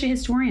guess. You're such a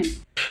historian.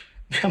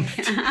 I'm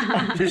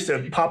just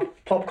a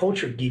pop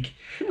culture geek.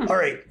 All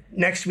right.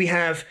 Next we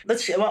have, I'm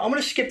going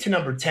to skip to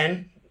number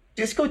 10.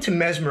 Let's go to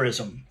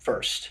mesmerism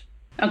first.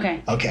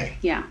 Okay.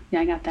 Yeah,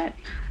 I got that.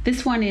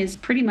 This one is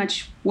pretty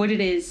much what it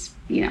is,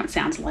 it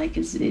sounds like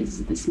is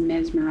this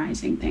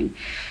mesmerizing thing.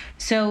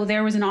 So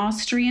there was an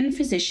Austrian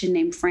physician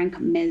named Frank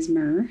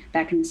Mesmer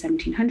back in the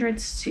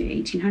 1700s to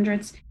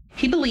 1800s.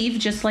 He believed,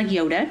 just like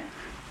Yoda,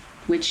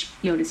 which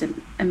Yoda's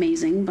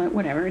amazing, but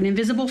whatever, an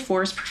invisible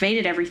force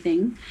pervaded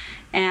everything,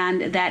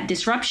 and that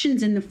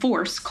disruptions in the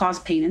force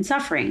caused pain and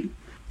suffering.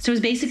 So his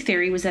basic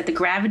theory was that the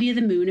gravity of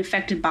the moon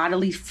affected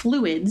bodily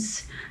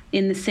fluids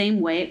in the same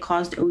way it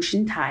caused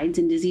ocean tides,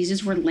 and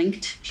diseases were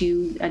linked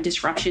to a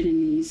disruption in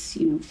these,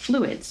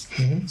 fluids.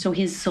 Mm-hmm. So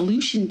his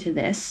solution to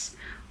this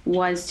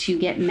was to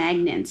get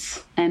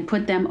magnets and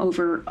put them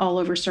all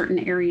over certain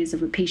areas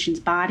of a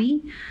patient's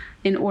body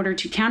in order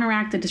to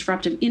counteract the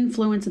disruptive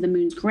influence of the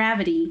moon's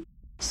gravity.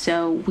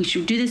 So we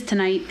should do this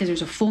tonight because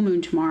there's a full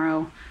moon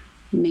tomorrow.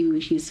 Maybe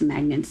we should use some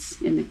magnets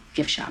in the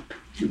gift shop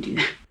and do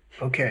that.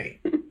 Okay.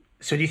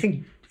 So do you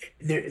think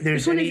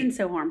there's isn't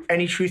so harmful.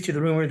 Any truth to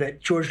the rumor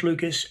that George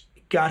Lucas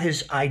got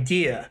his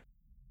idea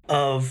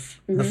of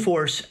the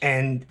Force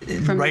and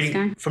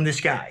from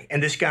this guy?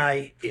 And this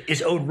guy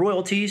is owed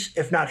royalties,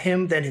 if not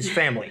him, then his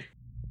family.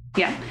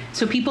 Yeah.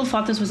 So people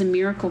thought this was a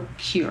miracle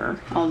cure,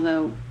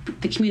 although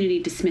the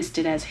community dismissed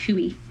it as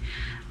hooey,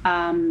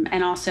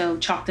 and also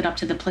chalked it up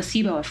to the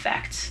placebo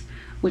effect,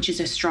 which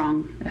is a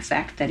strong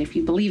effect that if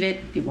you believe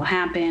it, it will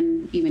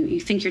happen. Even you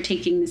think you're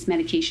taking this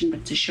medication, but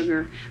it's a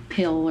sugar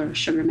pill or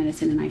sugar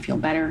medicine, and I feel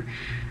better.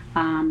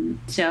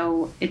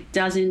 So it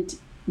doesn't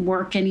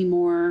work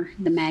anymore,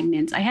 the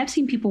magnets. I have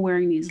seen people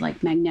wearing these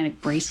like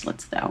magnetic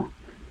bracelets, though.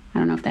 I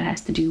don't know if that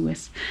has to do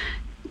with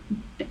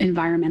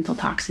environmental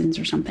toxins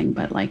or something,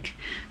 but like,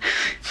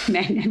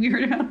 have you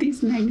heard about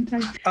these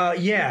magnetized?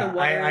 Yeah,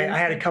 I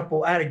had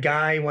a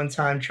guy one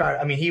time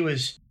he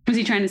was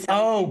he trying to sell?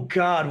 Oh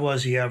God,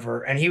 was he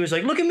ever? And he was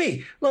like, "Look at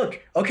me,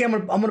 look. Okay,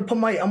 I'm gonna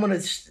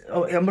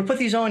put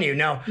these on you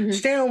now.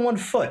 Stand on one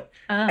foot."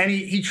 And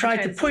he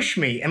tried to push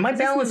me, and my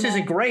balance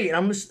isn't great.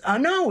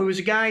 And no, it was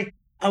a guy.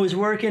 I was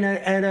working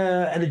at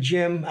a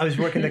gym. I was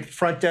working at the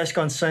front desk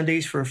on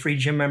Sundays for a free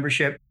gym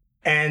membership.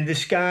 And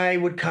this guy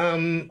would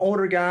come,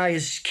 older guy,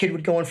 his kid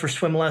would go in for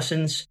swim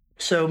lessons.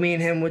 So me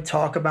and him would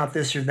talk about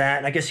this or that.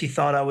 And I guess he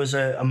thought I was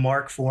a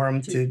mark for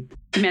him to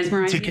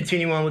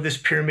continue on with this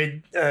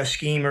pyramid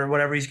scheme or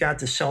whatever he's got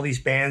to sell these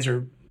bands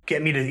or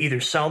get me to either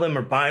sell them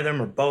or buy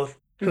them or both.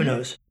 Who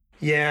knows?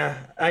 Yeah,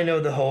 I know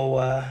the whole,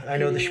 I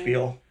know the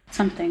spiel.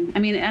 Something. I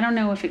mean, I don't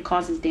know if it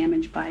causes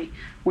damage by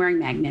wearing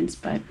magnets,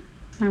 but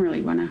I don't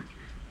really want to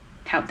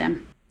tout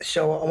them.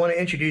 So I want to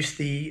introduce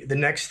the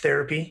next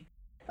therapy.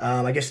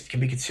 I guess it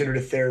can be considered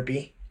a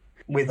therapy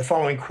with the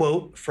following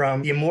quote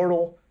from the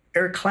immortal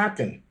Eric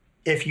Clapton.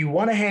 If you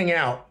want to hang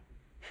out,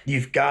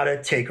 you've got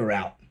to take her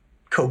out.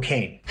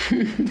 Cocaine.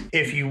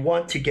 If you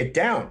want to get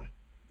down,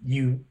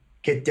 you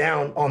get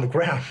down on the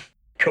ground.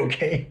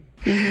 Cocaine.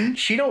 Mm-hmm.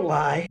 She don't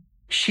lie.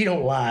 She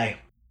don't lie.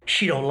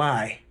 She don't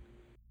lie.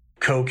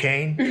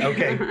 Cocaine.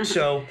 Okay.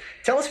 So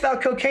tell us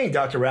about cocaine,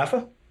 Dr.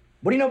 Rafa.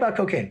 What do you know about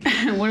cocaine?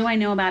 What do I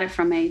know about it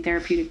from a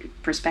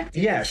therapeutic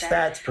perspective? Yes,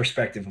 that's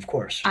perspective, of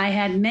course. I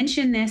had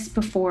mentioned this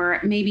before,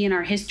 maybe in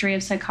our history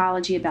of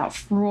psychology, about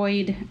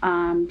Freud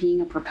being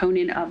a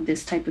proponent of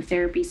this type of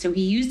therapy. So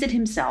he used it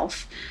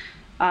himself.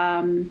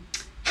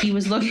 He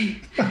was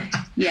looking,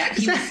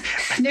 he was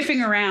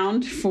sniffing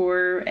around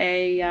for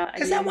a...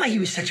 Is that why he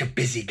was such a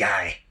busy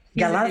guy? He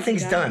got a lot of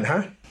things done,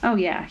 huh? Oh,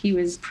 yeah. He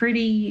was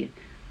pretty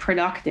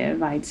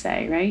productive, I'd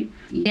say, right?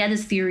 He had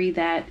this theory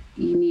that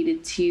you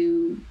needed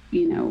to,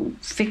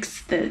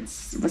 fix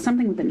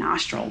something with the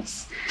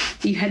nostrils.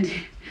 You had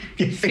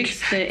to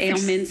fix the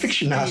ailments.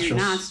 Fix your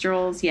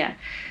nostrils. Yeah.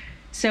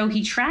 So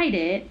he tried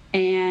it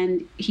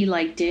and he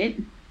liked it.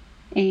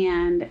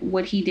 And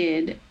what he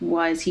did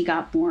was he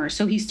got more.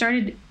 So he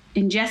started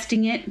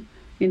ingesting it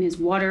in his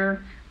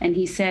water. And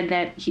he said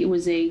that it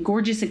was a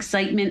gorgeous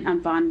excitement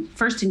upon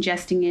first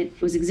ingesting it.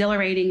 It was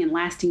exhilarating and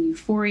lasting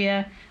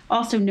euphoria,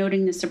 also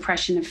noting the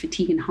suppression of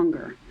fatigue and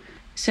hunger.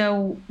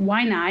 So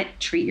why not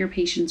treat your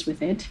patients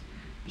with it?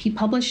 He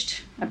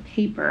published a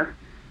paper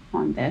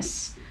on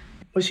this.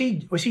 Was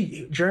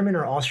he German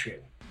or Austrian?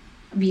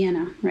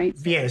 Vienna, right?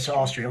 Vienna, so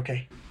Austria,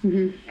 okay.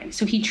 Mm-hmm.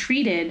 So he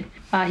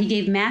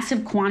gave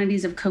massive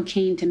quantities of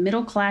cocaine to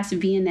middle-class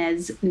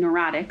Viennese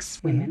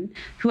neurotics women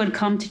who had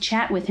come to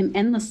chat with him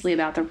endlessly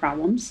about their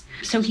problems.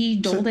 So he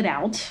doled it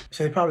out.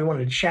 So they probably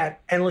wanted to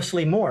chat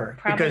endlessly more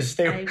because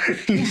they were...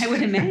 I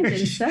would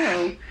imagine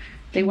so.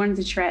 They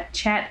wanted to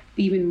chat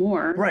even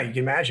more. Right, you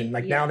can imagine.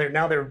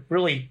 Now they're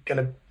really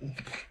going to...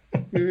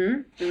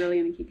 They're really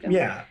going to keep going.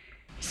 Yeah.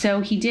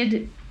 So he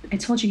did... I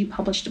told you he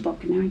published a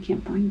book, and now I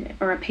can't find it.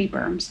 Or a paper,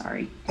 I'm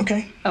sorry.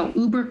 Okay. Oh,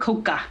 Uber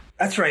Coca.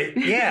 That's right.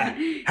 Yeah.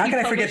 How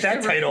can I forget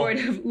that title?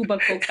 Report of Uber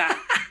Coca.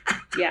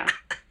 Yeah.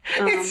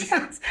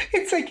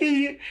 It's like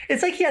he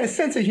had a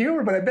sense of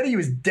humor, but I bet he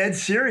was dead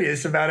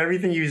serious about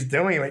everything he was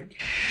doing.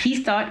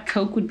 He thought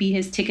Coke would be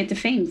his ticket to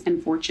fame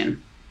and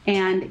fortune.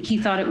 And he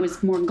thought it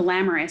was more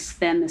glamorous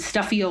than the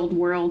stuffy old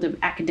world of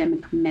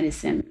academic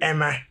medicine.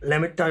 Emma,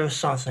 let me tell you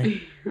something.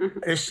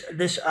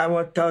 I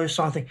want to tell you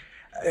something.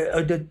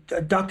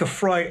 Dr.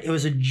 Freud, it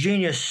was a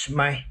genius,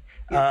 man.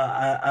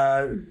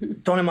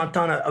 Tony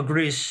Montana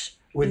agrees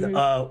with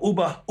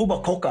Uber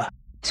Coca.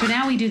 So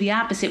now we do the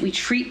opposite. We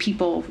treat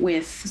people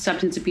with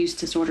substance abuse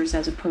disorders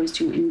as opposed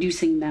to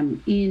inducing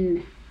them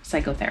in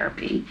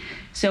psychotherapy.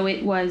 So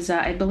it was,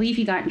 I believe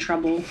he got in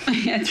trouble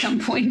at some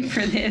point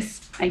for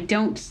this. I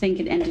don't think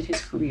it ended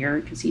his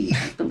career because I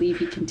believe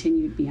he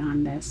continued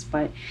beyond this,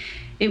 but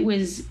it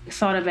was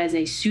thought of as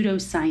a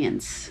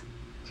pseudoscience.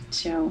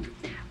 So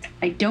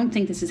I don't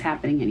think this is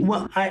happening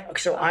anymore. Well,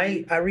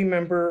 I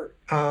remember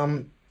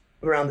around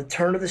the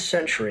turn of the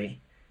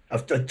century,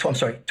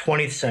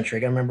 20th century.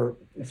 I got to remember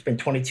it's been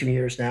 22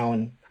 years now,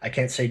 and I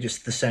can't say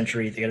just the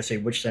century. You got to say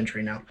which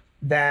century now.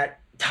 That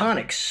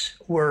tonics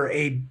were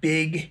a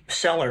big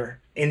seller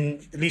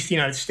in at least the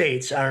United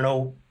States. I don't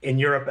know in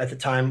Europe at the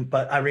time,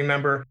 but I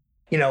remember,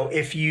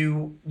 if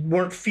you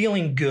weren't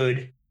feeling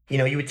good,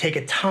 you would take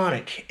a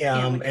tonic,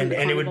 and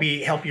it would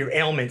help your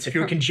ailments if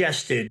you were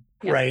congested.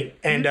 Yeah. Right.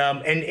 And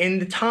in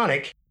the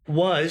tonic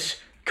was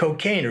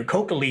cocaine or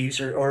coca leaves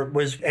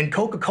and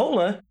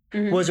Coca-Cola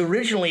was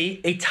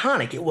originally a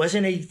tonic. It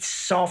wasn't a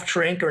soft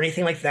drink or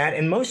anything like that.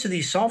 And most of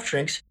these soft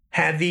drinks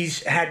had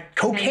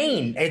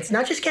cocaine. It's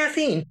not just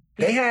caffeine.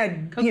 They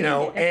had, cocaine,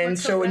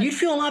 and you'd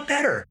feel a lot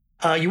better.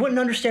 You wouldn't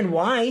understand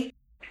why.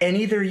 And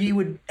either you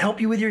would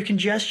help you with your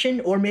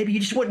congestion, or maybe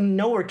you just wouldn't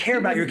know or care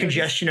about your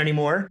congestion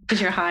anymore.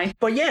 Because you're high.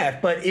 But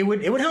it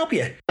would help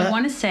you. I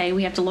want to say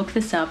we have to look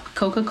this up.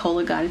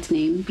 Coca-Cola got its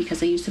name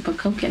because they used to put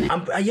Coke in it.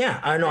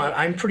 I know.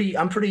 I'm pretty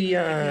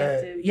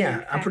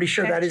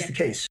sure that is the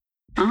case.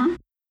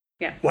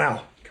 Yeah.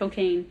 Wow.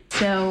 Cocaine.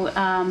 So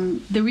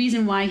the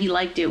reason why he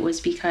liked it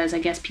was because I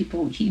guess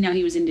people,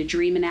 he was into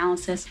dream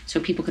analysis, so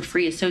people could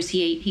free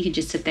associate. He could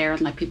just sit there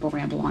and let people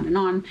ramble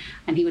on,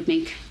 and he would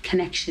make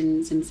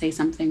connections and say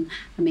something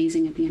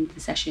amazing at the end of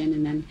the session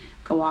and then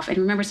go off. And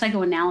remember,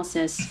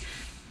 psychoanalysis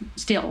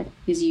still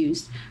is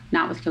used,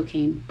 not with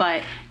cocaine,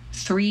 but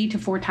 3 to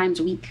 4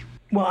 times a week.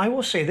 Well, I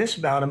will say this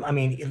about him. I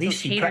mean, at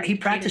least he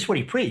practiced what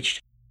he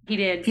preached. He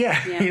did. Yeah.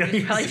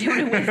 He's probably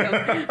doing it with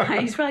him.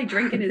 He's probably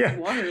drinking his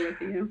water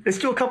with you. Let's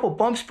do a couple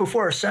bumps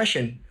before our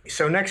session.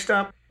 So next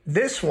up,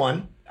 this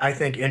one, I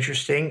think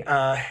interesting,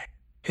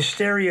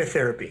 hysteria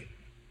therapy.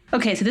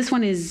 Okay, so this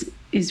one is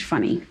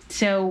funny.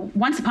 So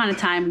once upon a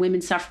time,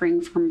 women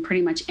suffering from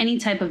pretty much any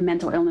type of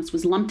mental illness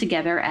was lumped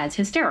together as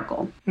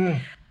hysterical.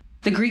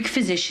 The Greek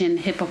physician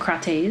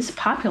Hippocrates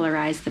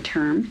popularized the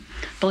term,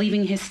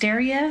 believing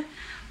hysteria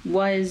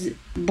was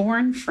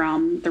born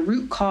from the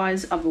root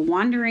cause of a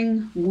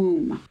wandering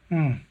womb.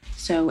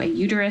 So a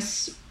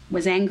uterus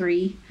was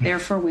angry,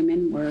 therefore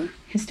women were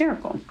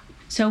hysterical.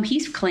 So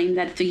he's claimed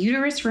that if the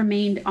uterus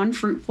remained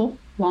unfruitful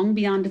long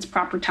beyond its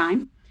proper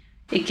time,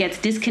 it gets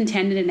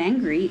discontented and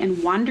angry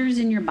and wanders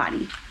in your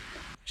body.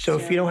 So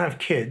if you don't have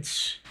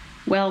kids...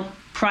 Well,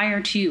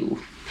 prior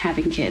to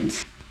having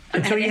kids.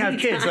 Until you have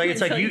kids. Like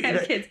it's like you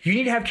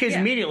need to have kids Yeah.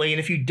 immediately, and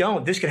if you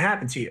don't, this could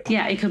happen to you.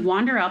 Yeah, it could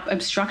wander up,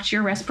 obstruct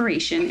your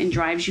respiration, and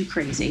drives you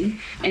crazy.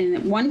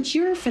 And one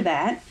cure for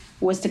that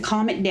was to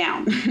calm it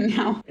down.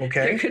 Now,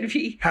 there could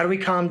be... How do we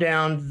calm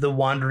down the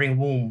wandering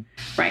womb?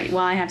 Right.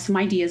 Well, I have some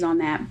ideas on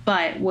that.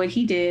 But what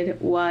he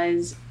did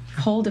was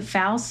hold a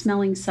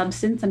foul-smelling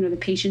substance under the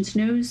patient's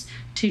nose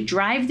to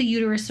drive the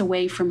uterus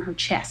away from her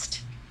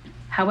chest.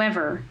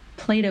 However,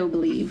 Plato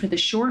believed the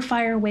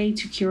surefire way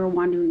to cure a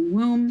wandering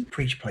womb...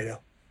 Preach, Plato.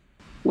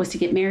 ...was to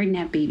get married and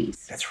have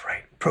babies. That's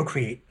right.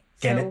 Procreate.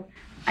 Damn it.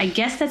 I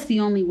guess that's the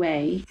only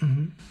way.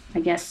 I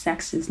guess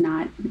sex is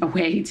not a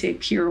way to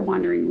cure a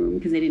wandering womb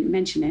because they didn't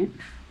mention it.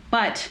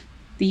 But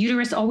the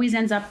uterus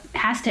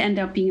has to end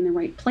up being in the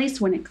right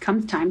place when it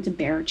comes time to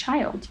bear a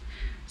child.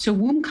 So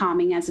womb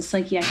calming as a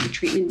psychiatric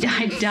treatment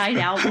died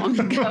out long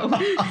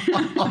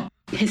ago.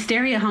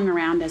 Hysteria hung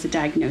around as a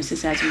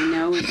diagnosis, as we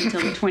know, until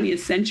the 20th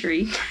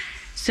century.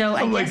 So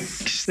I guess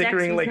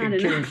snickering like a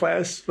kid in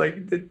class.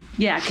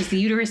 Yeah, because the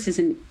uterus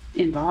isn't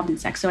involved in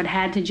sex. So it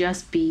had to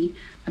just be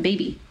a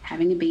baby,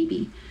 having a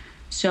baby.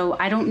 So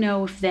I don't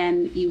know if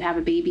then you have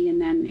a baby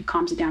and then it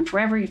calms it down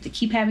forever. You have to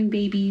keep having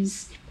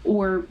babies,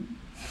 or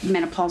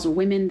menopausal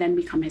women then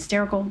become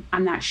hysterical.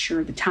 I'm not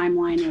sure the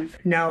timeline of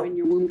when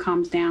your womb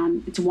calms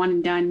down. It's one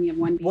and done. You have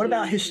one baby. What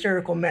about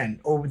hysterical men?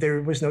 Oh,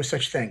 there was no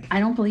such thing. I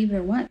don't believe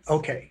there was.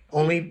 Okay.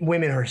 Only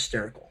women are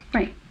hysterical.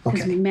 Right.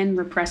 Because men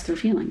repress their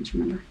feelings,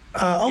 remember?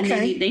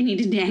 Okay. And they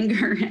needed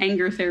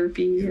anger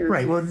therapy.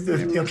 Right. Well,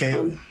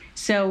 okay.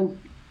 So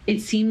it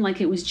seemed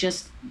like it was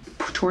just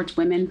towards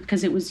women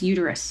because it was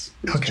uterus.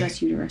 It was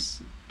just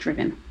uterus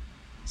driven.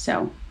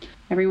 So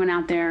everyone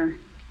out there,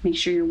 make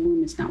sure your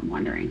womb is not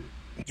wandering.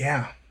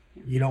 Yeah.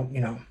 You don't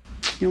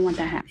want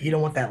that happening. You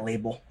don't want that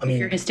label. I mean, if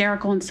you're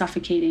hysterical and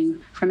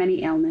suffocating from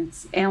any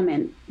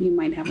ailment, you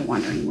might have a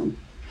wandering womb.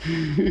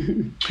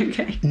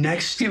 Okay.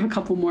 Next. We have a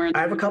couple more. I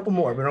have a couple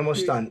more, but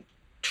almost done.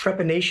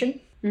 Trepanation?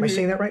 Am I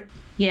saying that right?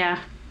 Yeah.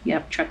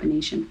 Yep.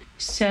 Trepanation.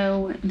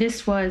 So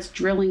this was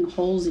drilling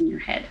holes in your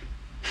head.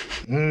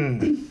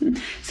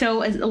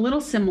 So it's a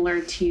little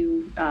similar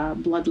to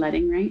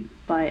bloodletting, right?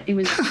 But it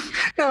was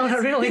no,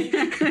 not really.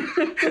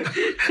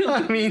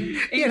 I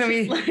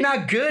mean,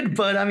 not good,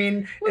 but I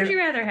mean, what would you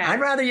rather have? I'd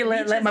rather you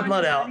let my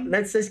blood out.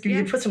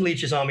 You put some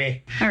leeches on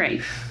me. All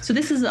right. So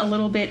this is a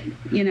little bit,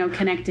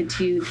 connected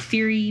to the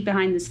theory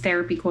behind this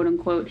therapy, quote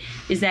unquote,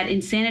 is that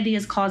insanity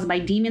is caused by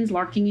demons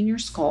lurking in your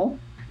skull.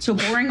 So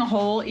boring a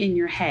hole in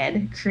your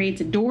head creates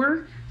a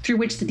door through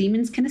which the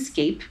demons can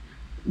escape.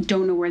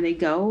 Don't know where they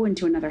go,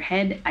 into another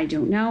head. I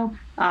don't know.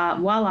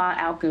 Voila,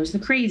 out goes the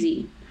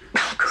crazy.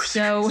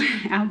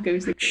 Out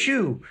goes the crazy.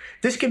 Shoo.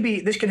 This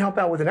can help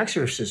out with an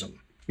exorcism.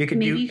 You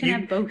can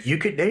have both.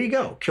 There you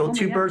go. Kill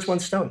two birds, one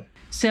stone.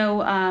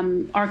 So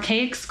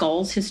archaic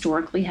skulls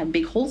historically have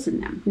big holes in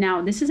them.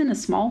 Now, this isn't a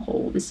small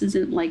hole. This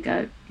isn't like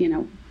a,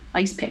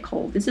 ice pick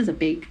hole. This is a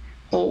big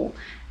hole.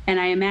 And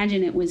I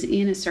imagine it was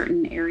in a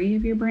certain area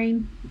of your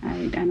brain.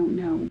 I don't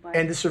know. But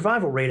and the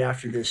survival rate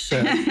after this?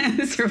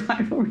 The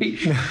survival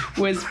rate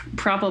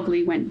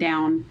went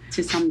down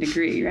to some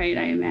degree, right?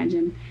 I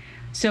imagine.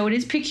 So it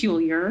is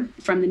peculiar.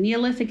 From the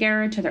Neolithic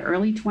era to the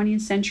early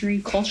 20th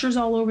century, cultures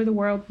all over the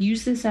world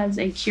use this as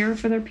a cure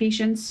for their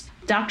patients.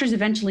 Doctors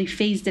eventually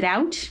phased it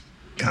out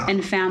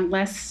and found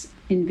less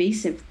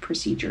invasive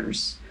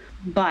procedures.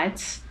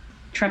 But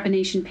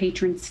trepanation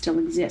patrons still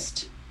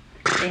exist.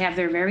 They have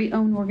their very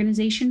own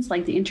organizations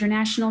like the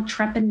International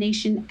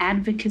Trepanation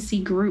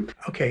Advocacy Group.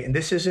 Okay, and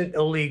this isn't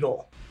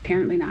illegal?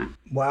 Apparently not.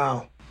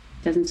 Wow.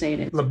 Doesn't say it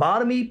is.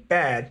 Lobotomy,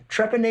 bad.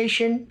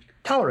 Trepanation,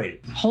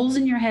 tolerated. Holes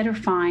in your head are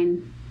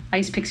fine.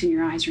 Ice picks in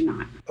your eyes are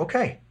not.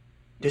 Okay.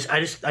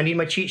 I need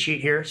my cheat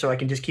sheet here so I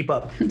can just keep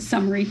up.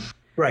 Summary.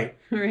 Right.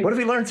 What have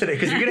we learned today?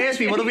 Because you're going to ask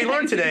me, what have we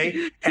learned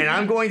today? And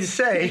I'm going to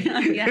say...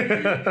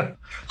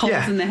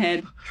 Holes in the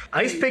head.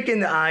 Ice pick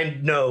in the eye,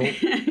 no.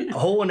 A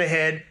hole in the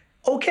head,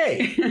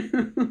 okay.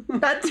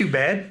 Not too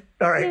bad.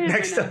 All right,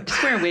 next up.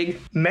 Square wig.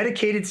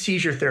 Medicated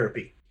seizure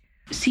therapy.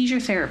 Seizure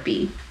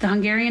therapy. The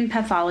Hungarian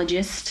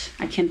pathologist,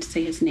 I can't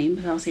say his name,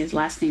 but I'll say his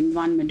last name,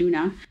 von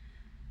Meduna,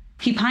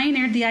 He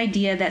pioneered the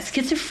idea that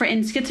in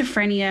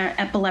schizophrenia,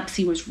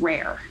 epilepsy was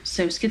rare.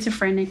 So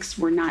schizophrenics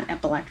were not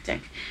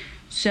epileptic.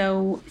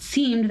 So it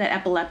seemed that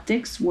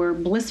epileptics were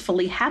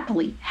blissfully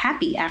happy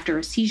after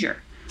a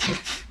seizure.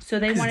 So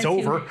they wanted it's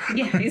over.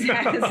 Yeah,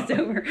 exactly. It's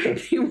over.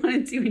 They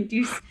wanted to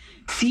induce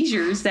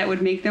seizures that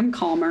would make them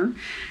calmer.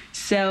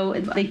 So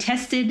they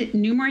tested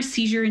numerous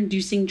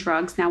seizure-inducing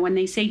drugs. Now, when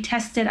they say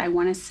tested, I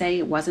want to say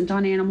it wasn't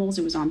on animals,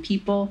 it was on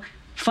people.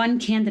 Fun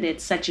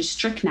candidates such as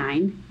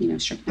strychnine,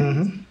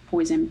 strychnine is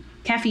poison,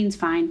 caffeine's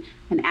fine,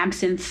 and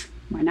absinthe,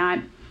 why not?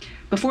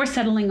 Before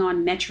settling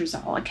on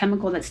metrazole, a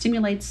chemical that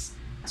stimulates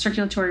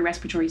circulatory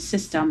respiratory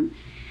system.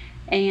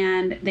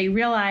 And they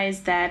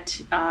realized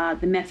that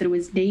the method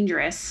was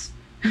dangerous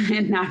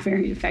and not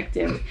very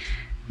effective.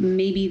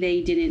 Maybe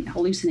they didn't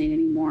hallucinate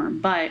anymore,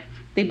 but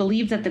they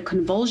believed that the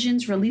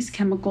convulsions released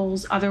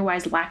chemicals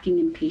otherwise lacking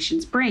in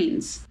patients'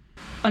 brains.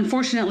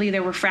 Unfortunately,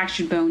 there were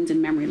fractured bones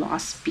and memory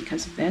loss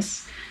because of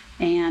this,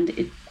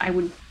 and I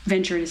would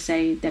venture to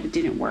say that it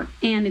didn't work.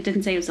 And it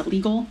didn't say it was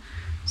illegal,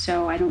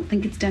 so I don't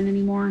think it's done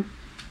anymore.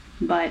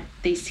 But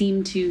they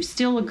seem to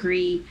still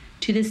agree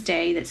to this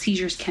day that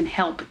seizures can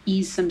help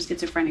ease some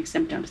schizophrenic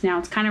symptoms. Now,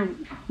 it's kind of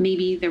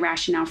maybe the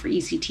rationale for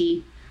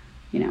ECT,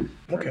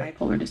 for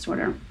bipolar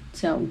disorder.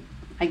 So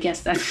I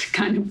guess that's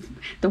kind of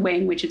the way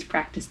in which it's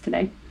practiced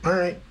today. All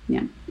right.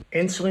 Yeah.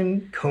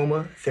 Insulin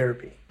coma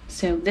therapy.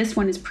 So this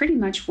one is pretty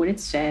much what it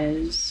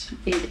says.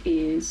 It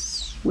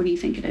is, what do you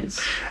think it is?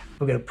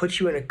 We're going to put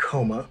you in a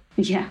coma.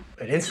 Yeah.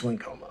 An insulin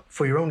coma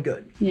for your own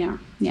good. Yeah.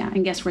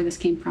 And guess where this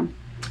came from?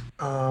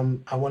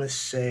 I want to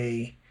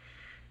say,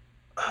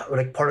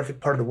 like part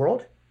of the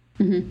world?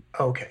 Mm-hmm.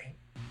 Okay.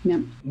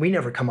 Yeah. We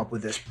never come up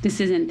with this. This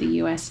isn't the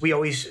U.S. We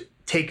always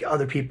take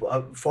other people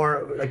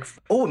far, like,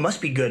 it must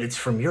be good. It's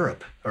from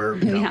Europe. Or,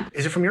 Yeah.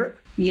 Is it from Europe?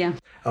 Yeah.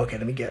 Okay,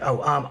 let me get,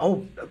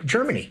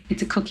 Germany.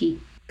 It's a cookie.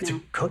 It's a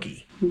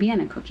cookie.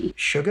 Vienna cookie.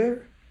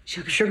 Sugarland.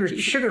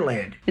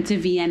 It's a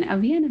Vienna.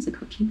 Vienna's a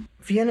cookie.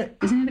 Vienna.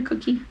 Isn't it a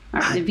cookie? All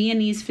right, the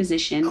Viennese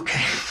physician.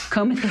 Okay.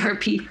 Coma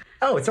therapy.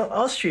 Oh, it's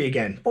Austria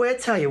again. Boy, I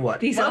tell you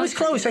what. I was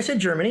close. I said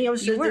Germany. I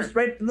was just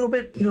right a little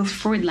bit.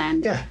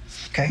 Freudland. Yeah.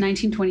 Okay.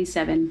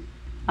 1927.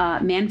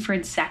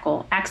 Manfred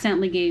Sackel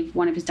accidentally gave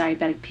one of his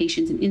diabetic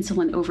patients an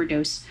insulin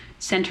overdose,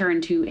 sent her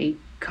into a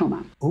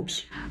coma.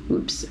 Oops.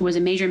 It was a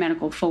major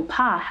medical faux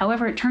pas.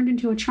 However, it turned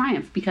into a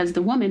triumph because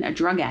the woman, a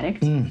drug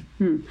addict,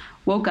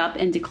 woke up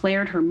and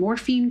declared her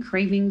morphine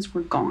cravings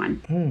were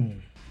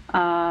gone.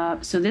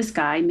 So this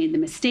guy made the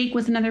mistake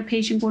with another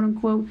patient, quote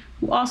unquote,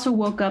 who also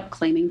woke up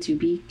claiming to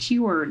be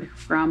cured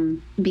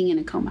from being in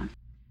a coma.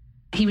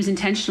 He was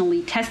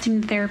intentionally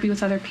testing the therapy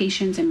with other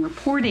patients and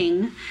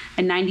reporting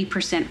a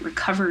 90%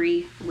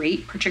 recovery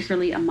rate,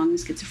 particularly among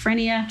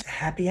schizophrenia. It's a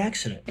happy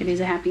accident. It is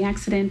a happy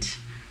accident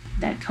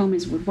that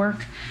comas would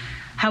work.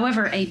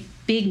 However, a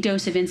big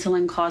dose of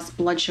insulin caused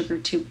blood sugar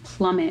to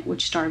plummet,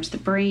 which starves the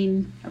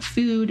brain of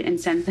food and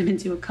sends them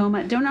into a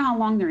coma. Don't know how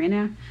long they're in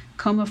a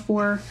coma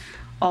for,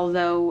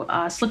 although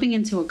slipping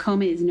into a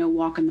coma is no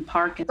walk in the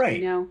park, as right.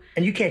 we know.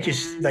 And you can't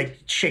just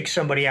shake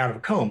somebody out of a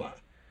coma.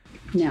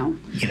 No.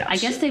 I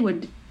guess they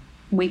would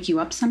wake you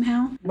up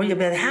somehow. Well, yeah,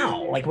 but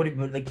how?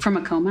 Like from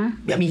a coma?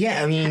 I mean,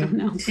 yeah. I mean, I don't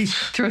know.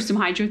 Throw some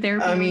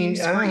hydrotherapy. I mean,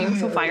 squirt you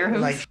with a fire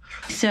hose.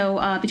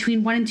 So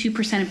between 1% and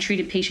 2% of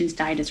treated patients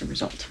died as a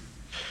result.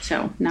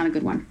 So not a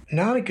good one.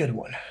 Not a good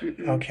one.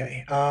 Mm-mm.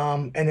 Okay.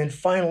 And then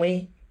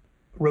finally,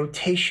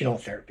 rotational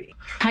therapy.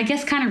 I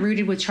guess kind of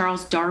rooted with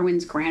Charles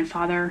Darwin's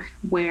grandfather,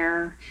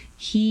 where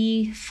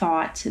he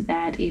thought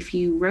that if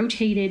you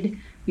rotated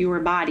your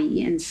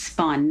body and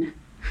spun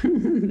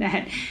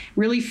that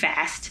really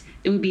fast,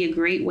 it would be a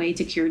great way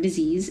to cure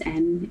disease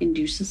and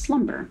induce a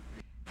slumber.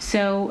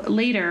 So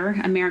later,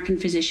 American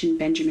physician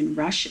Benjamin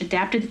Rush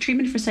adapted the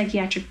treatment for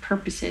psychiatric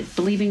purposes,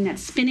 believing that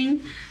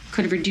spinning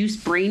could reduce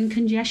brain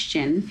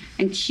congestion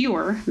and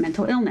cure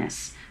mental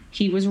illness.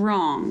 He was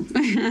wrong.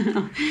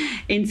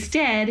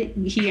 Instead,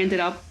 he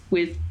ended up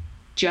with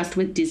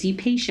dizzy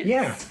patients.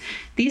 Yeah.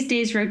 These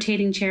days,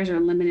 rotating chairs are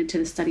limited to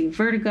the study of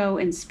vertigo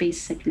and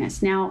space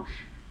sickness. Now,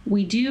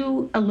 we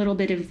do a little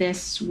bit of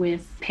this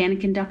with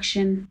panic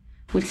induction.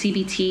 With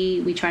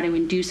CBT, we try to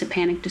induce a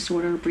panic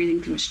disorder,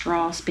 breathing through a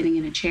straw, spinning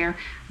in a chair,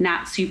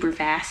 not super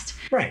fast.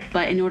 Right.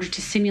 But in order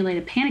to simulate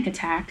a panic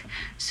attack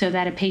so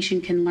that a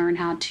patient can learn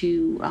how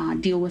to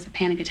deal with a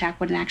panic attack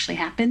when it actually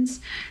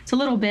happens. It's a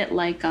little bit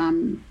like,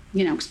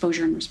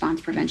 exposure and response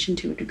prevention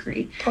to a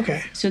degree.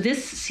 Okay. So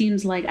this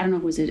seems like, I don't know,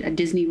 was it a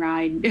Disney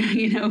ride,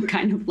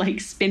 kind of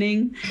like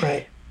spinning?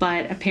 Right.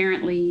 But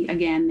apparently,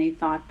 again, they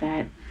thought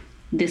that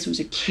this was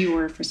a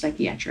cure for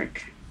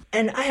psychiatric.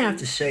 And I have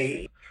to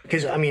say,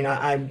 because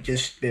I've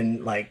just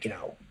been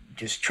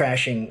just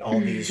trashing all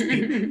these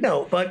people.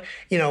 No, but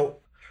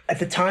at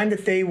the time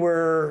that they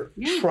were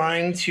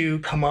trying to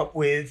come up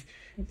with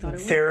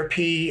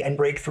therapy and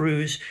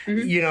breakthroughs,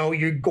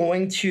 you're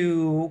going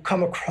to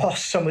come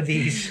across some of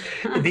these,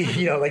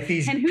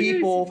 these and who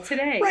people knows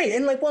today, right?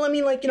 And they're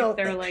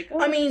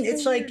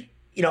it's like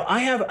I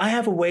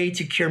have a way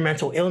to cure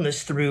mental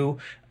illness through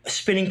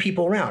spinning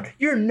people around.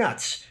 You're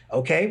nuts.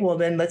 Okay, well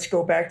then let's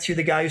go back to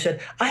the guy who said,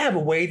 I have a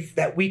way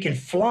that we can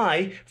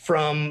fly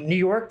from New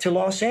York to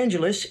Los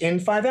Angeles in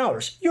 5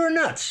 hours. You're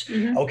nuts.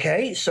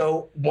 Okay,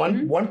 so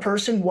one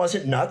person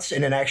wasn't nuts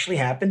and it actually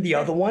happened. The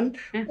other one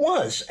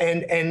was.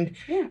 And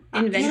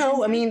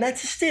I mean,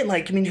 that's just it.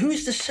 Like, I mean,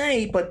 who's to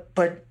say, but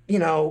I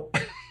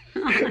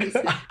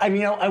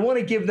mean, I want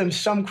to give them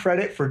some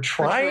credit for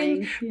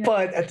trying.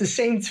 But at the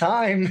same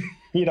time,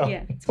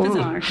 it's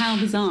bizarre. How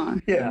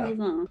bizarre. Yeah. How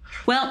bizarre.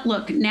 Well,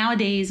 look,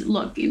 nowadays,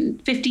 in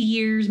 50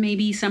 years,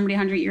 maybe somebody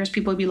 100 years,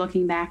 people would be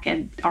looking back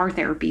at our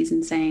therapies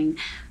and saying,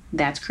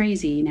 that's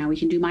crazy. Now we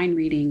can do mind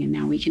reading, and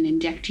now we can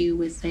inject you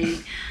with a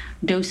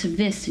dose of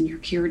this, and you're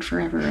cured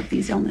forever of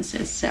these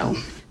illnesses. So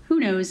who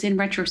knows? In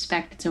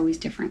retrospect, it's always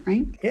different,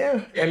 right?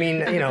 Yeah. I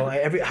mean,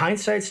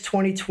 hindsight's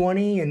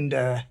 20/20,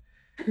 and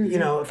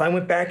if I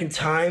went back in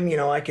time,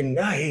 I can,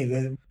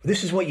 hey,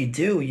 this is what you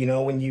do,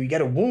 when you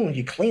get a wound,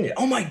 you clean it.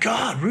 Oh my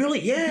God, really?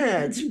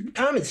 Yeah, it's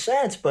common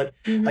sense. But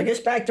I guess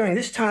back during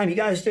this time, you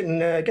guys didn't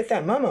get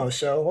that memo.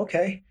 So,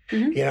 okay. I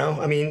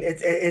mean,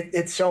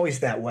 it's always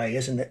that way,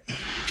 isn't it?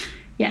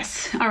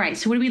 Yes. All right.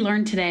 So what did we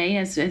learn today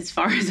as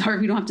far as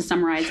we don't have to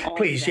summarize all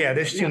Please, of that. Yeah,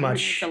 there's too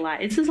much. It's a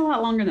lot. It's just a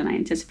lot longer than I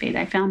anticipated.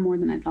 I found more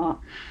than I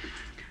thought.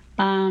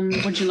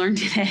 What did you learn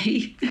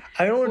today?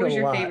 I learned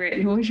a lot.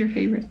 What was your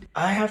favorite?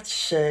 I have to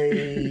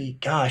say,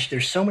 gosh,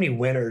 there's so many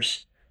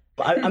winners.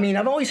 I mean,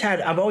 I've always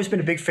been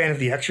a big fan of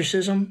The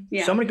Exorcism.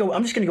 Yeah. So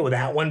I'm just gonna go with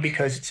that one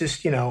because it's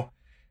just,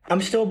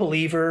 I'm still a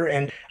believer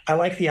and I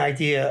like the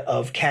idea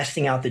of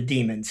casting out the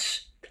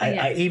demons.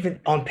 I even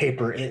on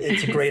paper,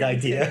 it's a great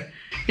idea.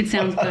 It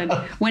sounds good.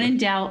 When in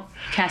doubt,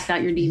 cast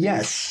out your demons.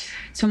 Yes.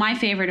 So my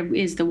favorite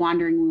is The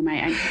Wandering Womb.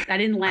 I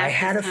didn't laugh. I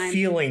had a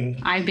feeling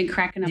I've been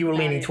cracking up. You were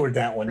leaning toward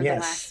that one, for yes.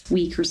 The last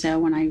week or so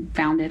when I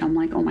found it, I'm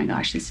like, oh my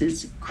gosh, this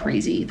is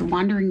crazy. The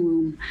Wandering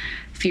Womb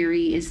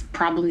Fury is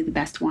probably the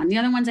best one. The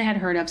other ones I had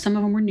heard of, some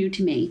of them were new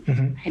to me. I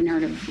hadn't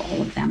heard of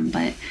all of them,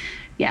 but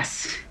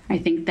yes, I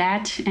think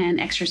that and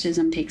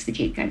Exorcism takes the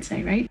cake, I'd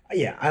say, right?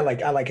 Yeah, I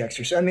like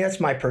Exorcism. I mean, that's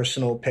my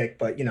personal pick,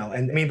 but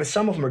but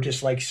some of them are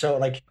just like so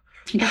like.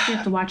 I guess we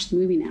have to watch the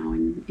movie now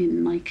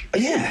in light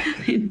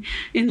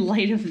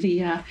of the.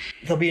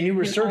 There'll be a new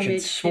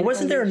resurgence. Well,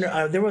 wasn't there?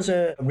 There was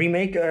a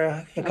remake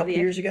a couple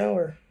years ago,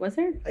 or was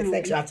there? I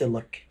think I have to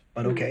look,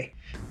 but okay.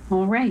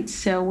 All right,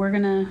 so we're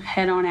gonna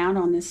head on out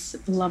on this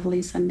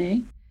lovely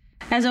Sunday.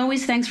 As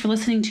always, thanks for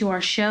listening to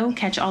our show.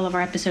 Catch all of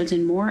our episodes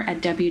and more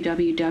at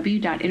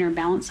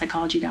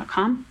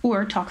www.innerbalancepsychology.com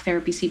or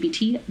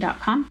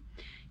talktherapycbt.com.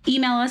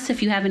 Email us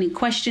if you have any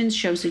questions,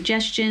 show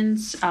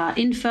suggestions,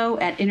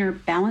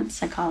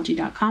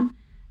 info@innerbalancepsychology.com.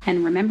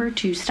 And remember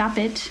to stop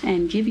it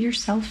and give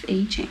yourself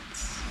a chance.